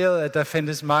systematiseret, at der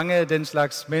findes mange af den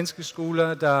slags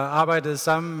menneskeskoler, der arbejdede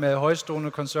sammen med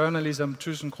højtstående koncerner, ligesom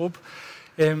ThyssenKrupp.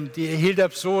 Det er helt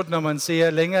absurd, når man ser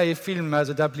længere i filmen.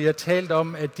 Altså, der bliver talt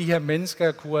om, at de her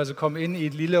mennesker kunne altså komme ind i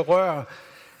et lille rør,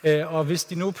 og hvis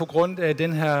de nu på grund af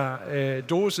den her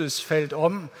dosis faldt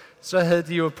om, så havde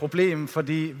de jo et problem,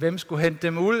 fordi hvem skulle hente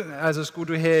dem ud? Altså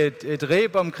skulle du have et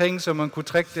ræb omkring, så man kunne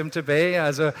trække dem tilbage?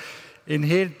 Altså en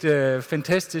helt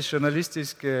fantastisk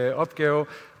journalistisk opgave.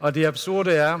 Og det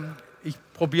absurde er, ich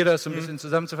probiere das so ein bisschen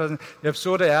zusammenzufassen, det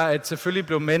absurde er, at selvfølgelig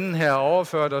blev mændene her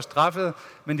overført og straffet,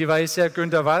 men det var især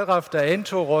Günther Wallraff, der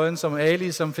antog rollen som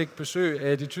Ali, som fik besøg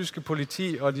af det tyske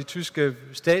politi og de tyske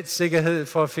statssikkerhed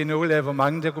for at finde ud af, hvor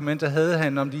mange dokumenter havde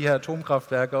han om de her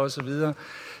atomkraftværker osv.,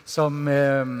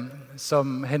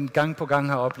 som han gang på gang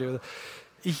har oplevet.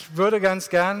 Ich würde ganz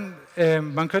gern,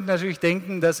 man könnte natürlich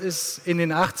denken, das ist in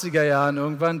den 80er Jahren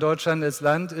irgendwann, Deutschland als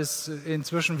Land ist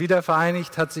inzwischen wieder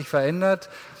vereinigt, hat sich verändert,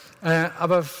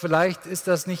 aber vielleicht ist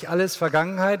das nicht alles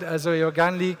Vergangenheit. Altså jeg vil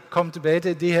gerne lige komme tilbage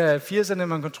til det her 80'erne,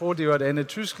 man kan tro, det var et andet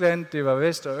Tyskland, det var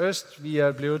vest og øst, vi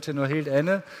er blevet til noget helt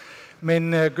andet.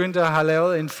 Men Günther har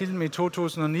lavet en film i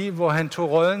 2009, hvor han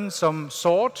tog rollen som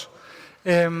sort,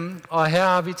 og her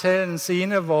har vi taget en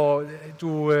scene,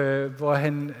 hvor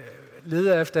han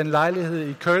leder efter en lejlighed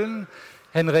i Køln.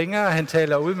 Han ringer, han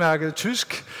taler udmærket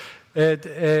tysk.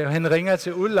 Han ringer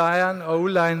til udlejeren, og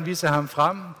udlejeren viser ham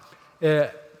frem.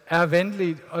 Er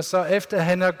venlig, og så efter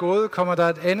han er gået, kommer der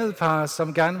et andet par,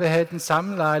 som gerne vil have den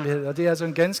samme lejlighed. Og det er altså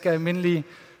en ganske almindelig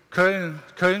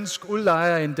kølnsk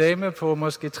udlejer, en dame på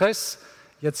måske 60.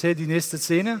 Jeg tager de næste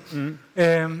scene.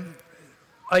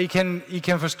 Og I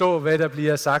kan forstå, hvad der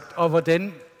bliver sagt, og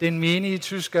hvordan den menige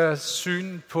tyskers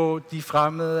syn på de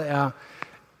fremmede er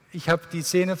Ich habe die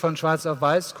Szene von Schwarz auf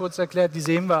Weiß kurz erklärt, die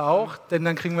sehen wir auch, denn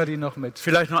dann kriegen wir die noch mit.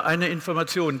 Vielleicht noch eine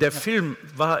Information. Der Film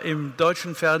war im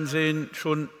deutschen Fernsehen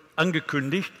schon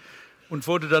angekündigt und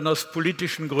wurde dann aus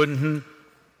politischen Gründen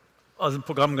aus dem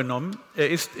Programm genommen. Er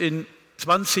ist in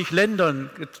 20 Ländern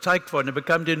gezeigt worden. Er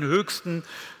bekam den höchsten,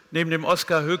 neben dem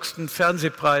Oscar höchsten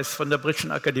Fernsehpreis von der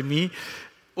Britischen Akademie.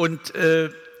 Und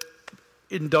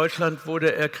in Deutschland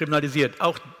wurde er kriminalisiert.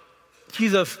 Auch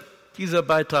dieser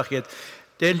Beitrag jetzt,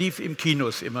 der lief im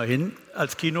Kinos immerhin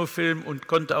als Kinofilm und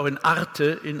konnte auch in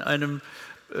Arte in einem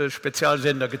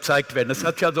Spezialsender gezeigt werden. Das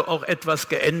hat sich also auch etwas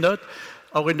geändert.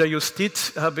 Auch in der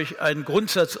Justiz habe ich ein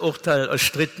Grundsatzurteil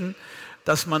erstritten,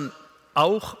 dass man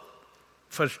auch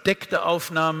versteckte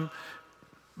Aufnahmen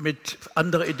mit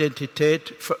anderer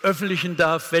Identität veröffentlichen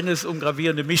darf, wenn es um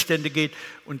gravierende Missstände geht.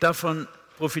 Und davon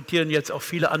profitieren jetzt auch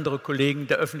viele andere Kollegen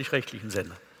der öffentlich-rechtlichen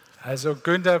Sender. Altså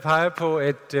Günther peger på,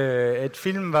 at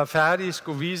filmen var færdig,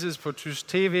 skulle vises på tysk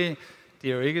tv.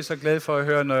 Det er jo ikke så glad for at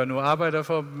høre, når jeg nu arbejder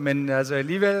for, men altså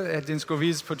alligevel, at den skulle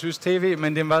vises på tysk tv,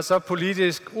 men den var så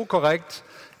politisk ukorrekt,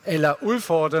 eller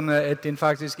udfordrende, at den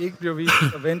faktisk ikke blev vist,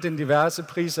 og vandt den diverse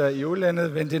priser i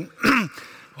udlandet, vandt den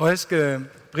højske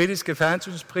britiske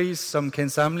fjernsynspris, som kan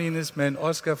sammenlignes med en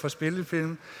Oscar for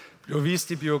spillefilm, blev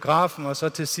vist i biografen, og så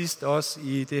til sidst også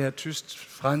i det her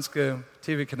tysk-franske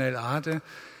tv-kanal Arte.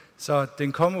 Så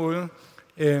den kom ud,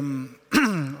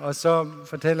 og så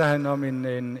fortæller han om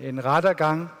en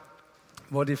rettergang,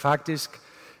 hvor det faktisk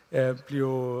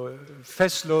blev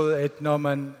fastslået, at når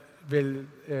man vil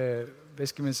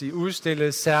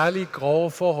udstille særligt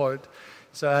grove forhold,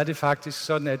 så er det faktisk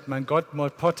sådan, at man godt må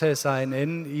påtage sig en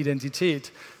anden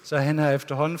identitet. Så han har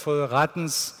efterhånden fået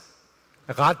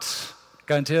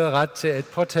garanteret ret til at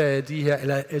påtage de her,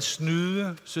 eller at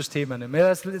snyde systemerne. Men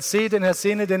lad os se den her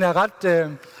scene, den er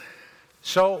ret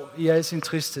sjov i al sin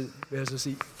tristhed, vil jeg så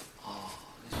sige.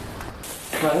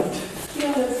 Kalt?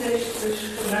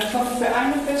 460. Und dann kommt für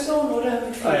eine Person oder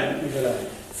wie viel?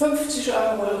 50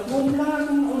 €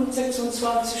 Wohnwagen und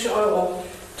 26 €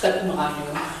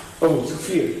 Treppenreinigung. Oh, zu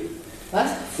viel. Was?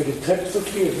 Für die Treppe zu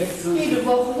viel, ne? Jede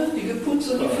Woche wird die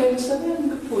geputzt und die Fenster werden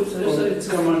geputzt. Und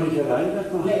kann man nicht allein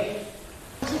das machen? Nee.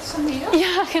 Sitzt du hier?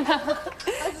 Ja, genau.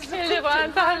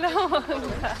 Hallo.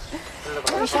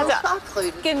 Ich hatte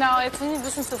genau, jetzt bin ich ein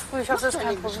bisschen zu früh. Ich hoffe, das ist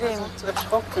kein Problem. So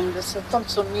erschrocken, das kommt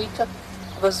so ein Mieter.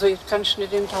 Aber so, jetzt kann ich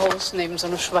nicht in das Haus nehmen, so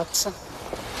eine Schwarze.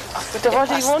 Ach, der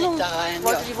wollte die Wohnung,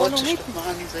 die Wohnung mieten.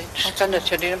 Ich kann das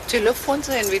ja nicht am Telefon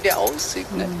sehen, wie der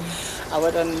aussieht. Ne?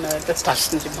 Aber dann, das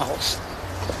passt nicht im Haus.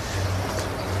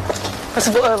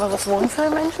 Was wohnen für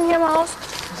Menschen hier im Haus?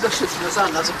 Das ist jetzt mal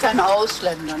sagen, also keine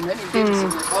Ausländer, ne? In dem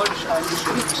Sinne wollte ich eigentlich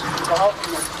nicht, überhaupt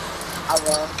nicht.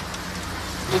 Aber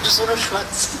nur so eine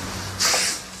Schwarze.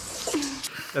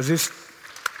 Das ist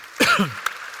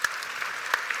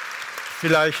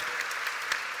vielleicht,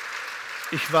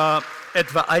 ich war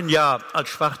etwa ein Jahr als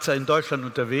Schwarzer in Deutschland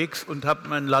unterwegs und habe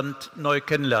mein Land neu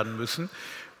kennenlernen müssen.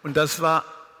 Und das war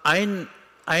eine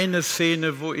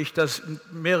Szene, wo ich das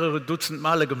mehrere Dutzend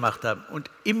Male gemacht habe. Und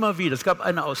immer wieder, es gab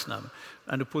eine Ausnahme,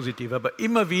 eine positive, aber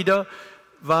immer wieder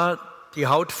war die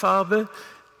Hautfarbe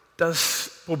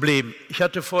das Problem. Ich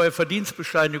hatte vorher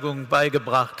Verdienstbescheinigungen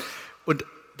beigebracht und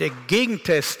der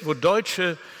Gegentest, wo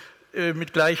Deutsche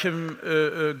mit gleichem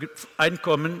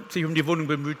Einkommen sich um die Wohnung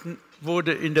bemühten,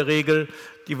 wurde in der Regel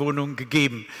die Wohnung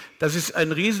gegeben. Das ist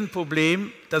ein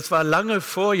Riesenproblem. Das war lange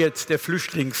vor jetzt der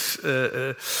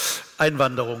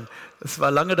Flüchtlingseinwanderung. Das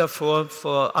war lange davor,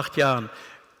 vor 8 Jahren.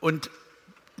 Und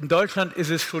in Deutschland ist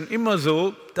es schon immer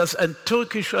so, dass ein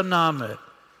türkischer Name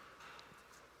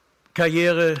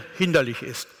Karriere hinderlich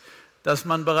ist. Dass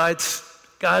man bereits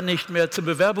gar nicht mehr zum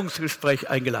Bewerbungsgespräch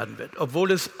eingeladen wird,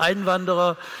 obwohl es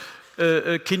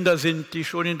Einwandererkinder sind, die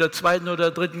schon in der 2. oder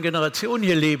 3. Generation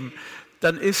hier leben,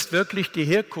 dann ist wirklich die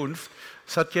Herkunft,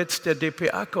 es hat jetzt der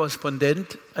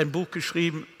dpa-Korrespondent ein Buch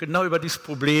geschrieben, genau über dieses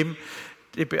Problem,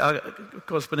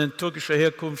 dpa-Korrespondent türkischer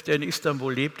Herkunft, der in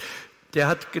Istanbul lebt, der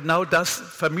hat genau das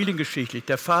familiengeschichtlich.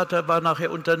 Der Vater war nachher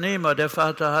Unternehmer, der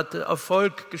Vater hatte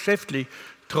Erfolg geschäftlich,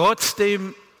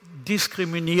 trotzdem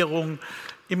Diskriminierung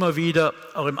immer wieder,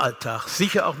 auch im Alltag,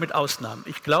 sicher auch mit Ausnahmen.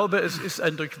 Ich glaube, es ist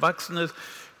ein durchwachsenes,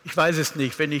 ich weiß es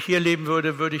nicht, wenn ich hier leben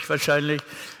würde, würde ich wahrscheinlich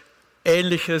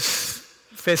Ähnliches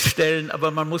feststellen,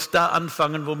 aber man muss da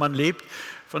anfangen, wo man lebt.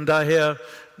 Von daher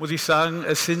muss ich sagen,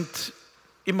 es sind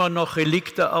immer noch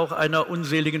Relikte auch einer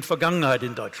unseligen Vergangenheit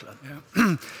in Deutschland.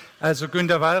 Ja. Altså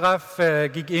Günther Wallraff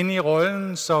gik ind i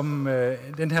rollen som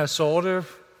den her sorte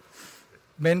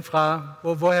Men fra,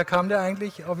 woher kam der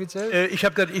eigentlich offiziell? Ich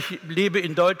habe gesagt, ich lebe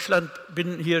in Deutschland,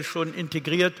 bin hier schon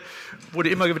integriert, wurde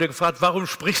immer wieder gefragt, warum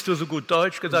sprichst du so gut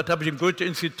Deutsch? Gesagt, habe ich im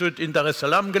Goethe-Institut in Dar es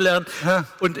Salaam gelernt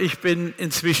und ich bin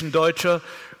inzwischen Deutscher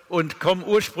und komme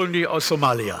ursprünglich aus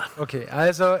Somalia. Okay,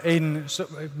 altså en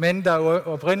mand, der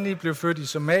oprindeligt blev født i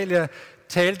Somalia,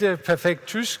 talte perfekt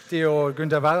tysk. Det er jo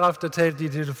Günther Wallraff, der talte i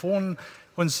telefonen.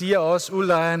 Hun siger også,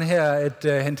 udlejeren her,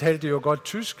 at han talte jo godt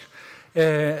tysk.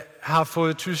 Har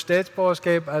fået tysk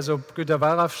statsborgerskab, altså Günther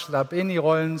Wallraff slap ind i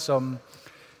rollen som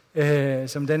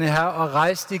denne her, og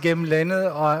rejste igennem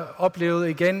landet og oplevede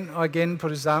igen og igen på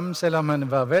det samme, selvom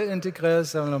han var velintegreret,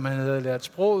 selvom han havde lært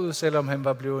sproget, selvom han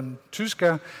var blevet en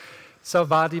tysker, så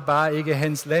var det bare ikke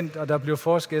hans land, og der blev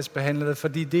forskelsbehandlet,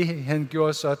 fordi det han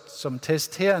gjorde så som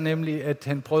test her, nemlig at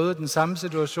han prøvede den samme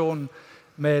situation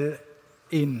med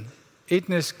en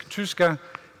etnisk tysker,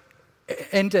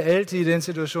 endte altid i den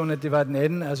situation, at det var den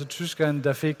anden, altså tyskeren,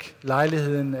 der fik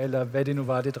lejligheden, eller hvad det nu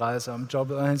var, det drejede sig om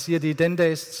jobbet. Og han siger, at det er den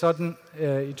dag sådan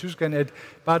i Tyskland, at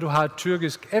bare du har et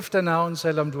tyrkisk efternavn,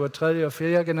 selvom du er 3. og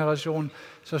 4. generation,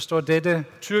 så står dette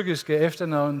tyrkiske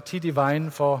efternavn tit i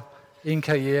vejen for en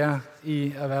karriere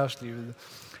i erhvervslivet.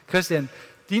 Christian,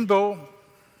 din bog,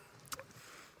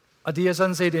 og det er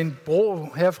sådan set en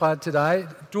bro herfra til dig.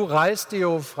 Du rejste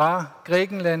jo fra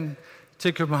Grækenland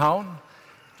til København.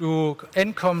 Du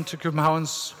ankom til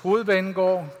Københavns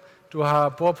Hovedbanegård. Du har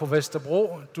bor på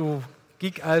Vesterbro. Du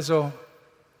gik altså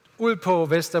ud på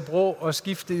Vesterbro og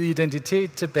skiftede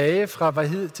identitet tilbage fra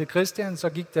Vahid til Christian. Så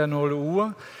gik der nogle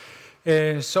uger.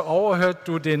 Så overhørte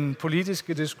du den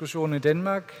politiske diskussion i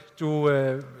Danmark. Du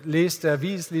læste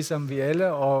avis, ligesom vi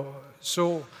alle, og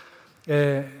så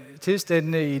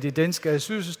tilstandene i det danske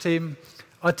asylsystem,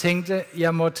 og tænkte,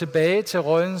 jeg må tilbage til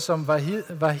rollen som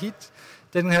Vahid,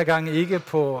 den her gang ikke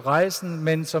på rejsen,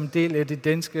 men som del af det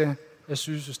danske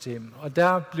asylsystem. Og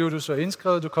der blev du så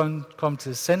indskrevet, du kom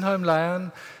til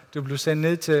Sandholmlejren, du blev sendt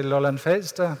ned til Lolland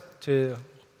Falster,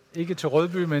 ikke til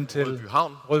Rødby, men til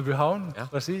Rødbyhavn, ja.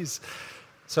 Præcis,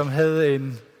 som havde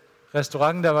en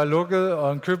restaurant, der var lukket,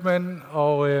 og en købmand,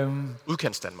 og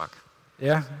Udkants Danmark.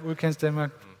 Ja, Udkants Danmark,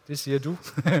 det siger du.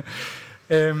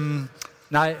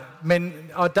 Nej, men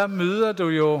og der møder du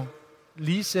jo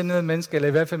ligesindede mennesker, eller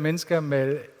i hvert fald mennesker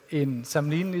med en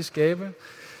sammenlignelig skabe.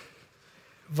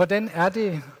 Hvordan er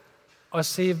det at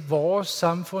se vores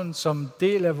samfund som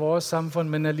del af vores samfund,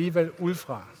 men alligevel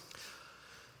udefra?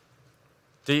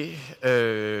 Det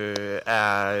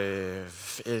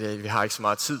vi har ikke så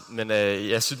meget tid, men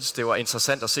jeg synes, det var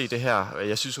interessant at se det her.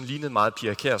 Jeg synes, hun lignede meget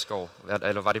Pia Kjærsgaard.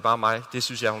 Eller var det bare mig? Det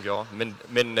synes jeg, hun gjorde.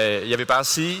 Men jeg vil bare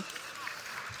sige,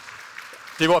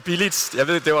 det var billigt. Jeg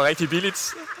ved, det var rigtig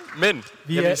billigt. Men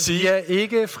vi er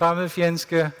ikke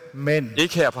fremmedfjendske mænd.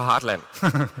 Ikke her på Heartland.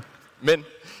 Men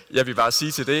jeg vil bare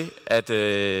sige til det,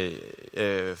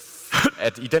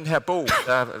 at i den her bog,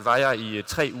 der var jeg i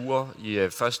 3 uger,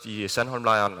 først i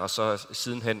Sandholmlejren, og så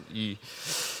sidenhen i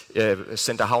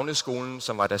Center Havneskolen,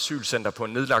 som var et asylcenter på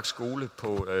en nedlagt skole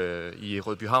i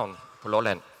Rødbyhavn på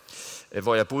Lolland,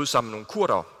 hvor jeg boede sammen med nogle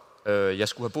kurdere. Jeg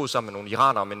skulle have boet sammen med nogle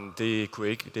iranere, men det kunne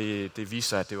ikke. Det viste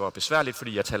sig, at det var besværligt,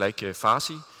 fordi jeg taler ikke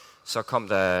farsi. Så kom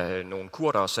der nogle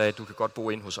kurdere og sagde, at du kan godt bo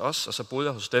inde hos os, og så boede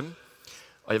jeg hos dem.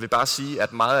 Og jeg vil bare sige,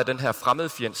 at meget af den her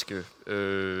fremmedfjendske,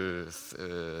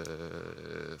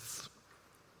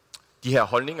 de her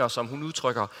holdninger, som hun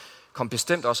udtrykker, kom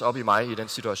bestemt også op i mig i den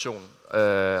situation.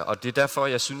 Og det er derfor,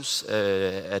 jeg synes,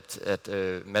 at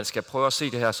man skal prøve at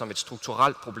se det her som et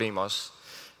strukturelt problem også.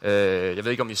 Jeg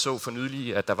ved ikke, om I så for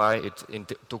nylig, at der var en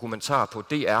dokumentar på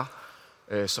DR,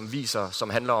 som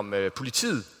handler om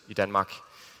politiet i Danmark.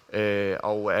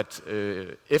 Og at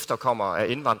efterkommere af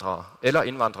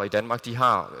indvandrere i Danmark, de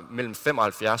har mellem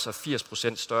 75 og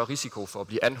 80% større risiko for at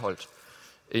blive anholdt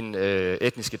end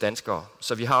etniske danskere.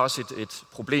 Så vi har også et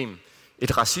problem,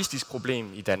 et racistisk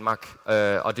problem i Danmark.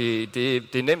 Og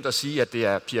det er nemt at sige, at det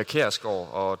er Pia Kjærsgaard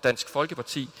og Dansk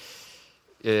Folkeparti.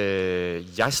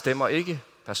 Jeg stemmer ikke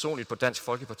personligt på Dansk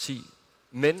Folkeparti,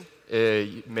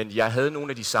 men jeg havde nogle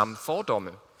af de samme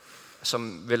fordomme,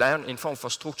 som vel er en form for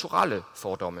strukturelle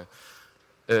fordomme.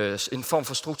 En form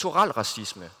for strukturel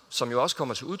racisme, som jo også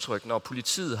kommer til udtryk, når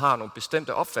politiet har nogle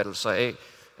bestemte opfattelser af,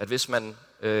 at hvis man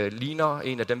ligner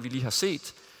en af dem, vi lige har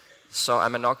set, så er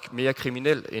man nok mere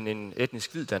kriminel end en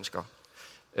etnisk hvid dansker.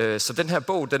 Så den her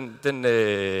bog,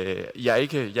 jeg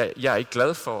er ikke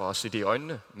glad for at se det i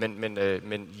øjnene,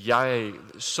 men jeg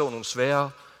så nogle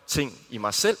svære ting i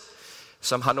mig selv,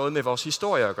 som har noget med vores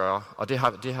historie at gøre, og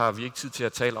det har vi ikke tid til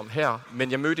at tale om her.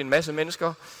 Men jeg mødte en masse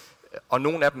mennesker, og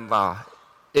nogle af dem var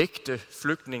ægte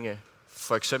flygtninge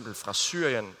for eksempel fra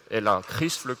Syrien, eller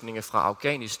krigsflygtninge fra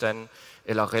Afghanistan,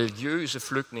 eller religiøse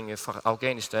flygtninge fra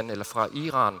Afghanistan, eller fra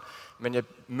Iran. Men jeg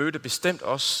mødte bestemt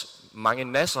også mange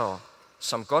nassere,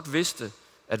 som godt vidste,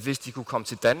 at hvis de kunne komme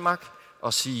til Danmark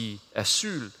og sige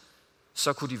asyl,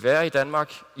 så kunne de være i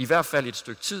Danmark i hvert fald et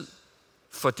stykke tid,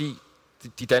 fordi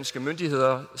de danske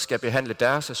myndigheder skal behandle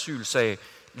deres asylsag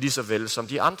lige så vel som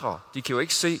de andre. De kan jo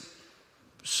ikke se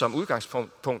som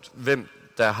udgangspunkt, hvem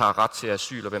der har ret til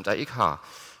asyl og hvem der ikke har.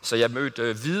 Så jeg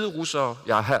mødte hvide russere.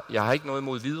 Jeg har ikke noget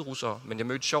imod hvide russere, men jeg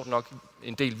mødte sjovt nok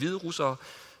en del hvide russere,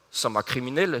 som var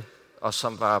kriminelle og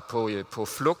som var på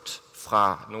flugt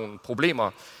fra nogle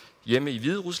problemer hjemme i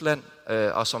Hviderusland,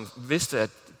 og som vidste, at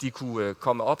de kunne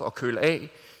komme op og køle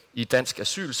af i Dansk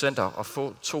Asylcenter og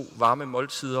få 2 varme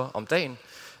måltider om dagen.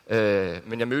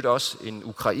 Men jeg mødte også en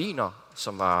ukrainer,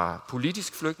 som var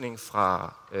politisk flygtning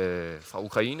fra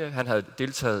Ukraine. Han havde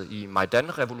deltaget i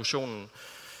Majdan-revolutionen,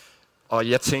 og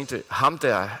jeg tænkte, ham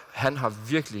der, han har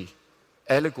virkelig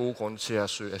alle gode grunde til at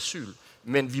søge asyl.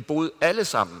 Men vi boede alle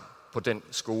sammen på den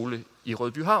skole i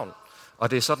Rødbyhavn,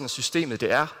 og det er sådan systemet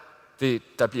det er.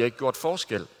 Der bliver ikke gjort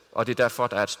forskel, og det er derfor,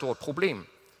 der er et stort problem.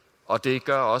 Og det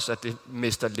gør også, at det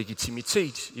mister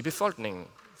legitimitet i befolkningen,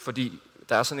 fordi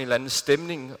der er sådan en eller anden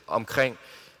stemning omkring,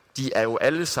 de er jo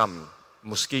alle sammen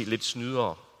måske lidt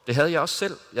snydere. Det havde jeg også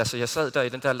selv. Altså, jeg sad der i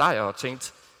den der lejr og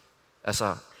tænkte,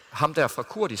 altså, ham der fra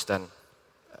Kurdistan,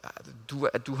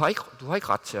 du har ikke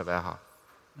ret til at være her.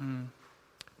 Mm.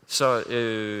 Så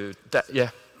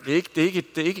det er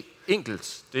ikke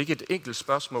enkelt. Det er ikke et enkelt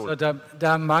spørgsmål. Så der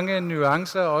er mange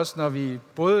nuancer, også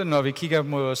både når vi kigger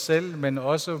mod os selv, men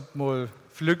også mod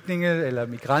flygtninge eller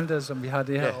migranter, som vi har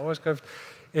det her overskrift.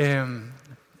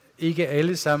 Ikke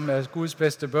alle sammen er Guds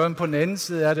bedste børn. På den anden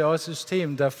side er det også et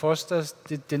system, der foster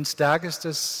den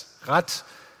stærkestes ret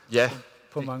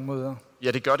på mange måder.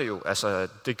 Ja, det gør det jo. Altså,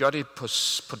 det gør det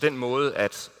på den måde,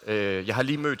 at jeg har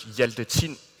lige mødt Hjalte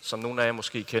Tin, som nogle af jer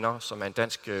måske kender, som er en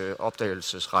dansk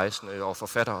opdagelsesrejsende og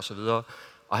forfatter osv.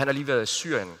 Og han har lige været i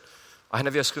Syrien, og han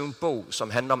er ved at skrive en bog, som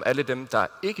handler om alle dem, der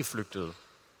ikke flygtede.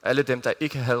 Alle dem, der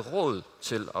ikke havde råd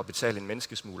til at betale en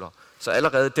menneskesmugler. Så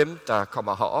allerede dem, der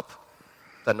kommer herop,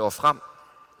 der når frem,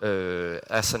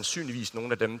 er sandsynligvis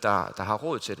nogle af dem, der har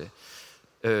råd til det.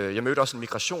 Jeg mødte også en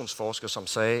migrationsforsker, som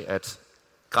sagde, at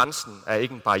grænsen er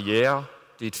ikke en barriere,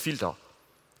 det er et filter.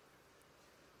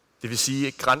 Det vil sige,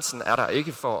 at grænsen er der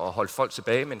ikke for at holde folk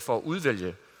tilbage, men for at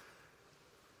udvælge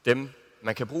dem,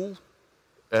 man kan bruge.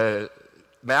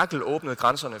 Merkel åbnede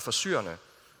grænserne for syrerne,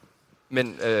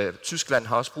 men Tyskland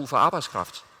har også brug for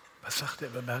arbejdskraft. Hvad sagde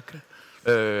det med Merkel?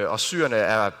 Og syrerne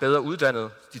er bedre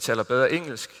uddannet, de taler bedre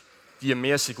engelsk, de er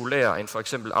mere sekulære end for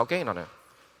eksempel afghanerne.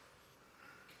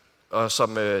 Og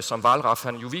som Wallraff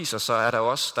han jo viser, så er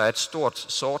der er et stort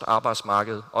sort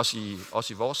arbejdsmarked,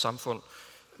 også i vores samfund.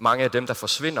 Mange af dem, der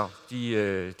forsvinder,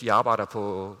 de arbejder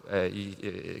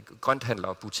i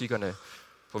grønthandlerbutikkerne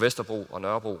på Vesterbro og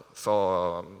Nørrebro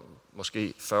for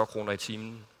måske 40 kroner i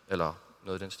timen, eller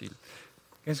noget i den stil.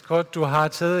 Ganske kort, du har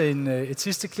taget et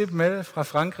sidste klip med fra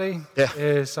Frankrig,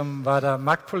 som var der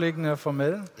magtpåliggende at få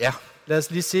med. Ja. Lad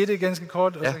os lige se det ganske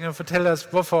kort, og så kan du fortælle os,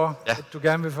 hvorfor at du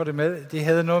gerne vil få det med. Det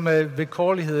havde noget med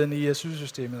vilkårligheden i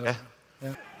asylsystemet.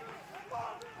 Ja.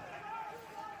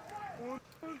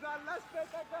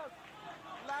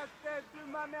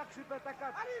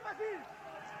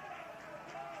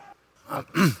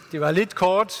 Det var lidt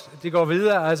kort. Det går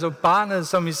videre. Altså barnet,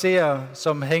 som I ser,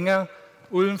 som hænger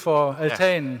uden for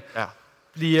altanen,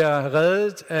 bliver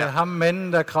reddet af ham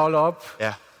manden, der kravler op.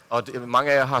 Ja, og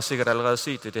mange af jer har sikkert allerede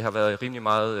set det. Det har været rimelig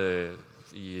meget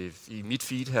i mit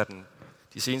feed her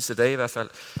de seneste dage i hvert fald.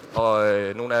 Og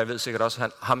nogle af jer ved sikkert også,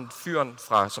 at ham fyren,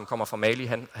 som kommer fra Mali,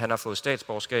 han har fået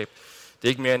statsborgerskab. Det er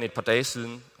ikke mere end et par dage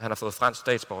siden. Han har fået fransk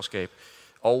statsborgerskab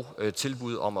og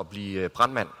tilbud om at blive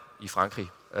brandmand i Frankrig.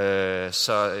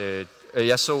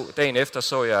 Dagen efter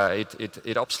så jeg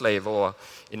et opslag, hvor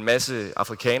en masse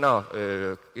afrikanere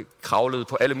kravlede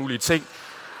på alle mulige ting.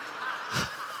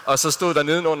 Og så stod der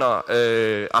nedenunder,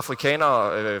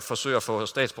 afrikanere forsøger at få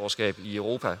statsborgerskab i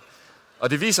Europa. Og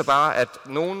det viser bare, at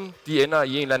nogen de ender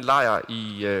i en eller anden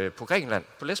lejr på Grækenland,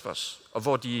 på Lesbos, og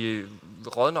hvor de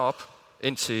rådner op,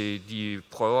 indtil de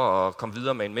prøver at komme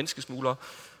videre med en menneskesmugler.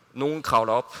 Nogen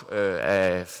kravler op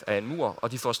af en mur,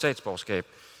 og de får statsborgerskab.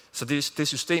 Så det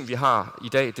system, vi har i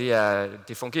dag,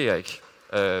 det fungerer ikke.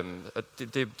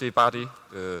 Det er bare det,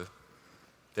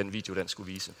 den video den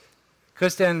skulle vise.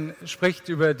 Christian spricht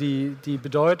über die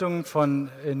Bedeutung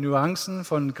von Nuancen,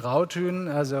 von Grautönen.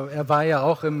 Also er war ja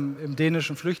auch im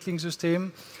dänischen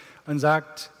Flüchtlingssystem und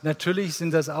sagt, natürlich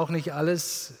sind das auch nicht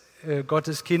alles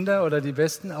Gottes Kinder oder die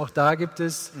Besten. Auch da gibt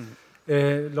es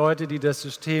Leute, die das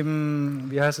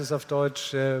System, wie heißt es auf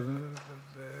Deutsch,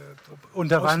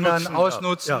 unterwandern,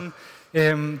 ausnutzen.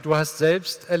 Ja. Du hast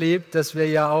selbst erlebt, dass wir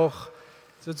ja auch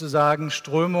sozusagen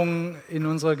Strömungen in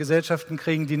unsere Gesellschaften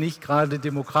kriegen, die nicht gerade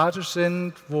demokratisch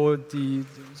sind, wo die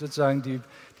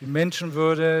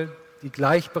Menschenwürde, die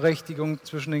Gleichberechtigung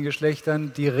zwischen den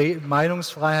Geschlechtern, die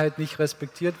Meinungsfreiheit nicht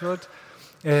respektiert wird.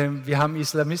 Wir haben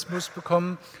Islamismus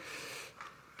bekommen.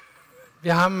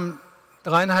 Wir haben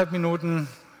 3,5 Minuten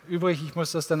übrig. Ich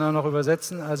muss das dann auch noch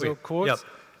übersetzen, also kurz. Ja.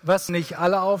 Was nicht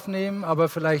alle aufnehmen, aber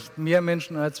vielleicht mehr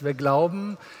Menschen, als wir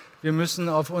glauben. Wir müssen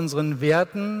auf unseren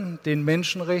Werten, den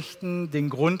Menschenrechten, den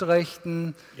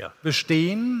Grundrechten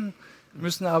bestehen,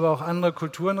 müssen aber auch andere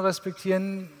Kulturen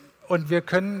respektieren. Und wir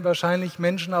können wahrscheinlich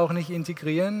Menschen auch nicht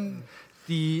integrieren,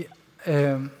 die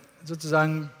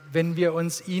sozusagen, wenn wir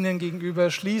uns ihnen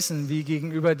gegenüber schließen, wie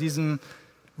gegenüber diesem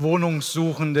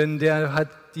Wohnungssuchenden, der hat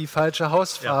die falsche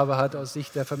Hausfarbe hat aus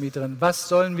Sicht der Vermieterin. Was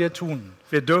sollen wir tun?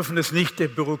 Wir dürfen es nicht der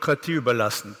Bürokratie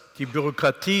überlassen. Die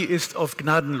Bürokratie ist oft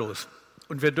gnadenlos.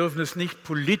 Und wir dürfen es nicht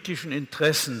politischen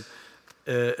Interessen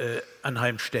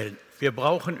anheimstellen. Wir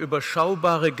brauchen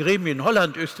überschaubare Gremien.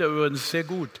 Holland ist ja übrigens sehr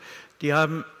gut. Die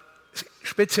haben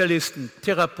Spezialisten,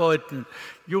 Therapeuten,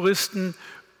 Juristen,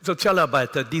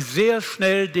 Sozialarbeiter, die sehr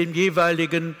schnell den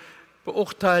jeweiligen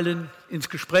beurteilen, ins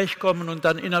Gespräch kommen und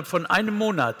dann innerhalb von einem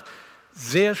Monat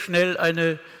sehr schnell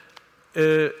eine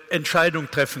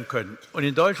Entscheidung treffen können. Und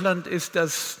in Deutschland ist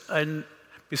das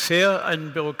bisher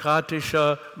ein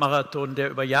bürokratischer Marathon, der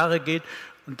über Jahre geht.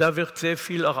 Und da wird sehr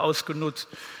viel auch ausgenutzt.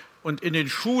 Und in den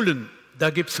Schulen,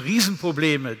 da gibt es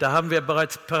Riesenprobleme. Da haben wir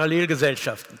bereits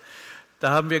Parallelgesellschaften.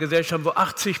 Da haben wir Gesellschaften, wo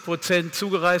 80%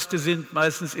 Zugereiste sind,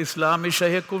 meistens islamischer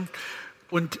Herkunft.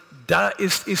 Und da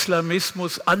ist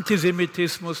Islamismus,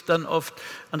 Antisemitismus dann oft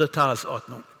an der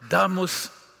Tagesordnung. Da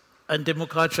muss ein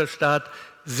demokratischer Staat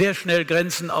sehr schnell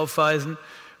Grenzen aufweisen.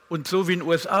 Und so wie in den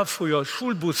USA früher,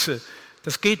 Schulbusse,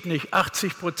 das geht nicht.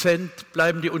 80%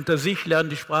 bleiben die unter sich,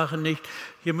 lernen die Sprache nicht.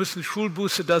 Hier müssen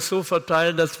Schulbusse das so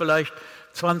verteilen, dass vielleicht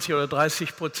 20 oder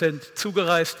 30%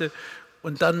 Zugereiste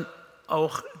und dann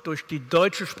auch durch die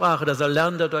deutsche Sprache, das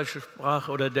Erlernen der deutschen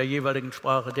Sprache oder der jeweiligen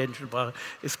Sprache, dänischen Sprache,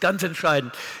 ist ganz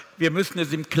entscheidend. Wir müssen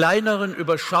es im kleineren,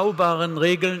 überschaubaren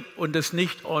regeln und es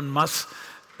nicht en masse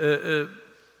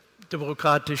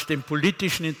demokratisch den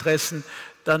politischen Interessen,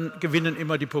 dann gewinnen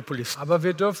immer die Populisten. Aber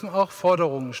wir dürfen auch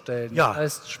Forderungen stellen. Ja. Das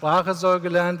heißt, Sprache soll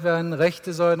gelernt werden,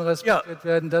 Rechte sollen respektiert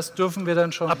werden, das dürfen wir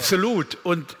dann schon. Absolut.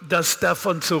 Und das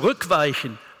davon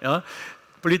zurückweichen,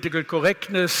 Political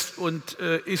Correctness und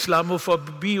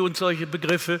Islamophobie und solche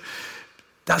Begriffe,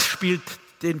 das spielt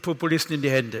den Populisten in die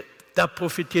Hände. Da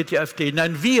profitiert die AfD.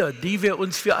 Nein, die wir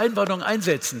uns für Einwanderung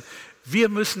einsetzen, wir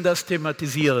müssen das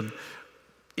thematisieren.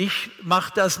 Ich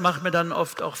mache mir dann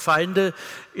oft auch Feinde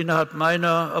innerhalb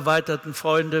meiner erweiterten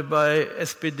Freunde bei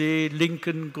SPD,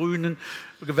 Linken, Grünen,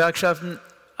 Gewerkschaften.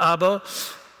 Aber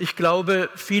ich glaube,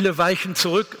 viele weichen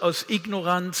zurück aus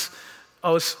Ignoranz,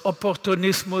 aus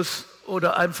Opportunismus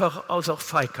oder einfach aus auch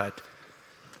Feigheit.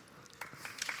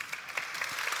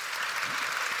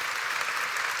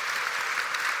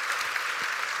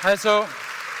 Altså,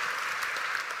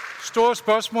 store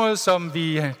spørgsmål, som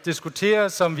vi diskuterer,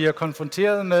 som vi er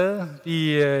konfronteret med.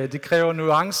 Det kræver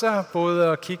nuancer, både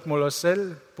at kigge mod os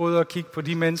selv, både at kigge på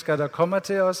de mennesker, der kommer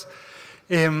til os.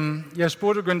 Jeg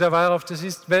spurgte Günther Weyerhoff til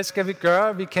sidst, hvad skal vi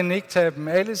gøre? Vi kan ikke tage dem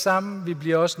alle sammen. Vi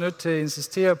bliver også nødt til at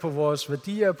insistere på vores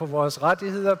værdier, på vores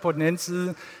rettigheder. På den anden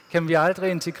side kan vi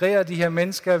aldrig integrere de her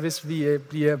mennesker, hvis vi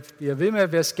bliver ved med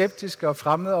at være skeptiske og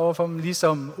fremmede overfor dem,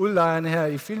 ligesom udlejerne her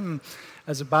i filmen.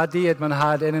 Altså bare det, at man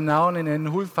har et andet navn, en anden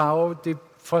hudfarve, det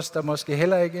foster måske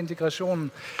heller ikke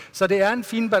integrationen. Så det er en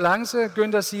fin balance.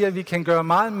 Günther siger, at vi kan gøre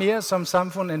meget mere som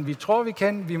samfund, end vi tror, vi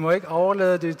kan. Vi må ikke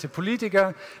overlade det til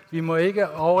politikere. Vi må ikke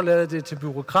overlade det til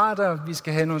bureaukrater. Vi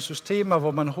skal have nogle systemer,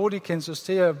 hvor man hurtigt kan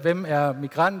sortere, hvem er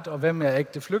migrant og hvem er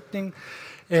ægte flygtning.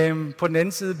 På den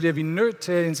anden side bliver vi nødt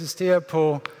til at insistere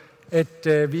på,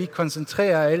 at vi ikke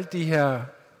koncentrerer alle de her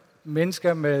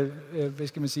mennesker med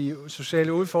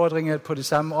sociale udfordringer på det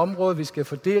samme område. Vi skal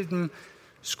fordele dem.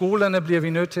 Skolerne bliver vi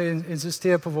nødt til at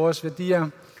insistere på vores værdier.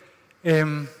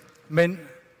 Men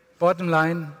bottom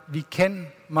line, vi kan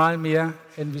meget mere,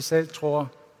 end vi selv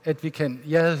tror, at vi kan.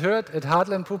 Jeg havde hørt, at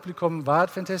Heartland-publikum var et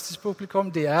fantastisk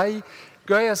publikum. Det er I.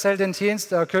 Gør jer selv den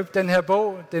tjeneste og køb den her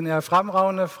bog. Den er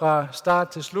fremragende fra start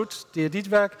til slut. Det er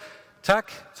dit værk.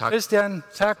 Tak. Christian.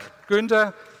 Tak,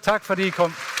 Günther. Tak, fordi I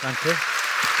kom. Danke.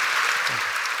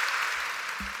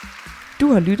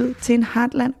 Du har lyttet til en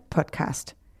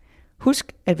Heartland-podcast.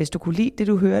 Husk, at hvis du kunne lide det,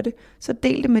 du hørte, så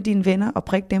del det med dine venner og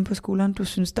prik dem på skulderen, du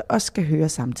synes, der også skal høre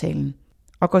samtalen.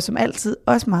 Og gå som altid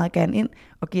også meget gerne ind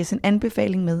og giv os en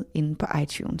anbefaling med inde på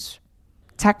iTunes.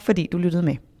 Tak fordi du lyttede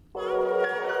med.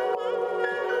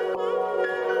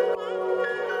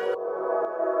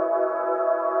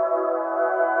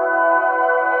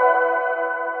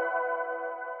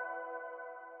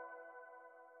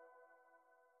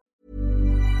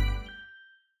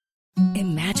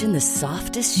 Imagine the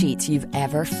softest sheets you've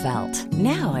ever felt.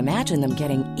 Now imagine them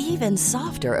getting even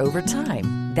softer over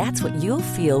time. That's what you'll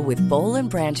feel with Boll &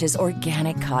 Branch's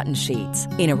organic cotton sheets.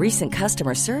 In a recent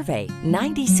customer survey,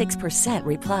 96%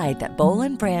 replied that Boll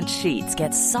 & Branch sheets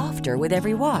get softer with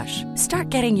every wash. Start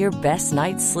getting your best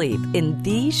night's sleep in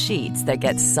these sheets that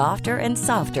get softer and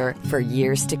softer for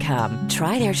years to come.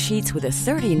 Try their sheets with a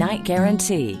 30-night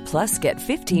guarantee. Plus, get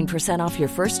 15% off your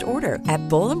first order at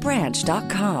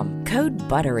BollandBranch.com. Code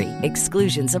BUTTERY.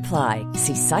 Exclusions apply.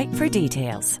 See site for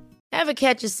details. Ever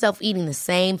catch yourself eating the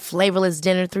same flavorless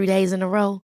dinner 3 days in a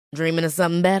row? Dreaming of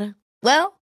something better?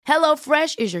 Well,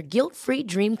 HelloFresh is your guilt-free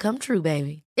dream come true,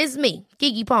 baby. It's me,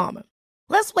 Keke Palmer.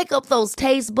 Let's wake up those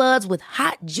taste buds with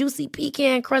hot, juicy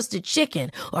pecan-crusted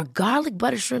chicken or garlic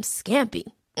butter shrimp scampi.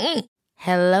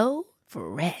 Hello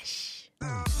Fresh.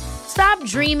 Stop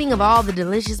dreaming of all the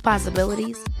delicious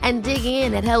possibilities and dig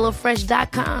in at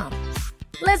HelloFresh.com.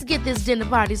 Let's get this dinner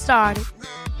party started.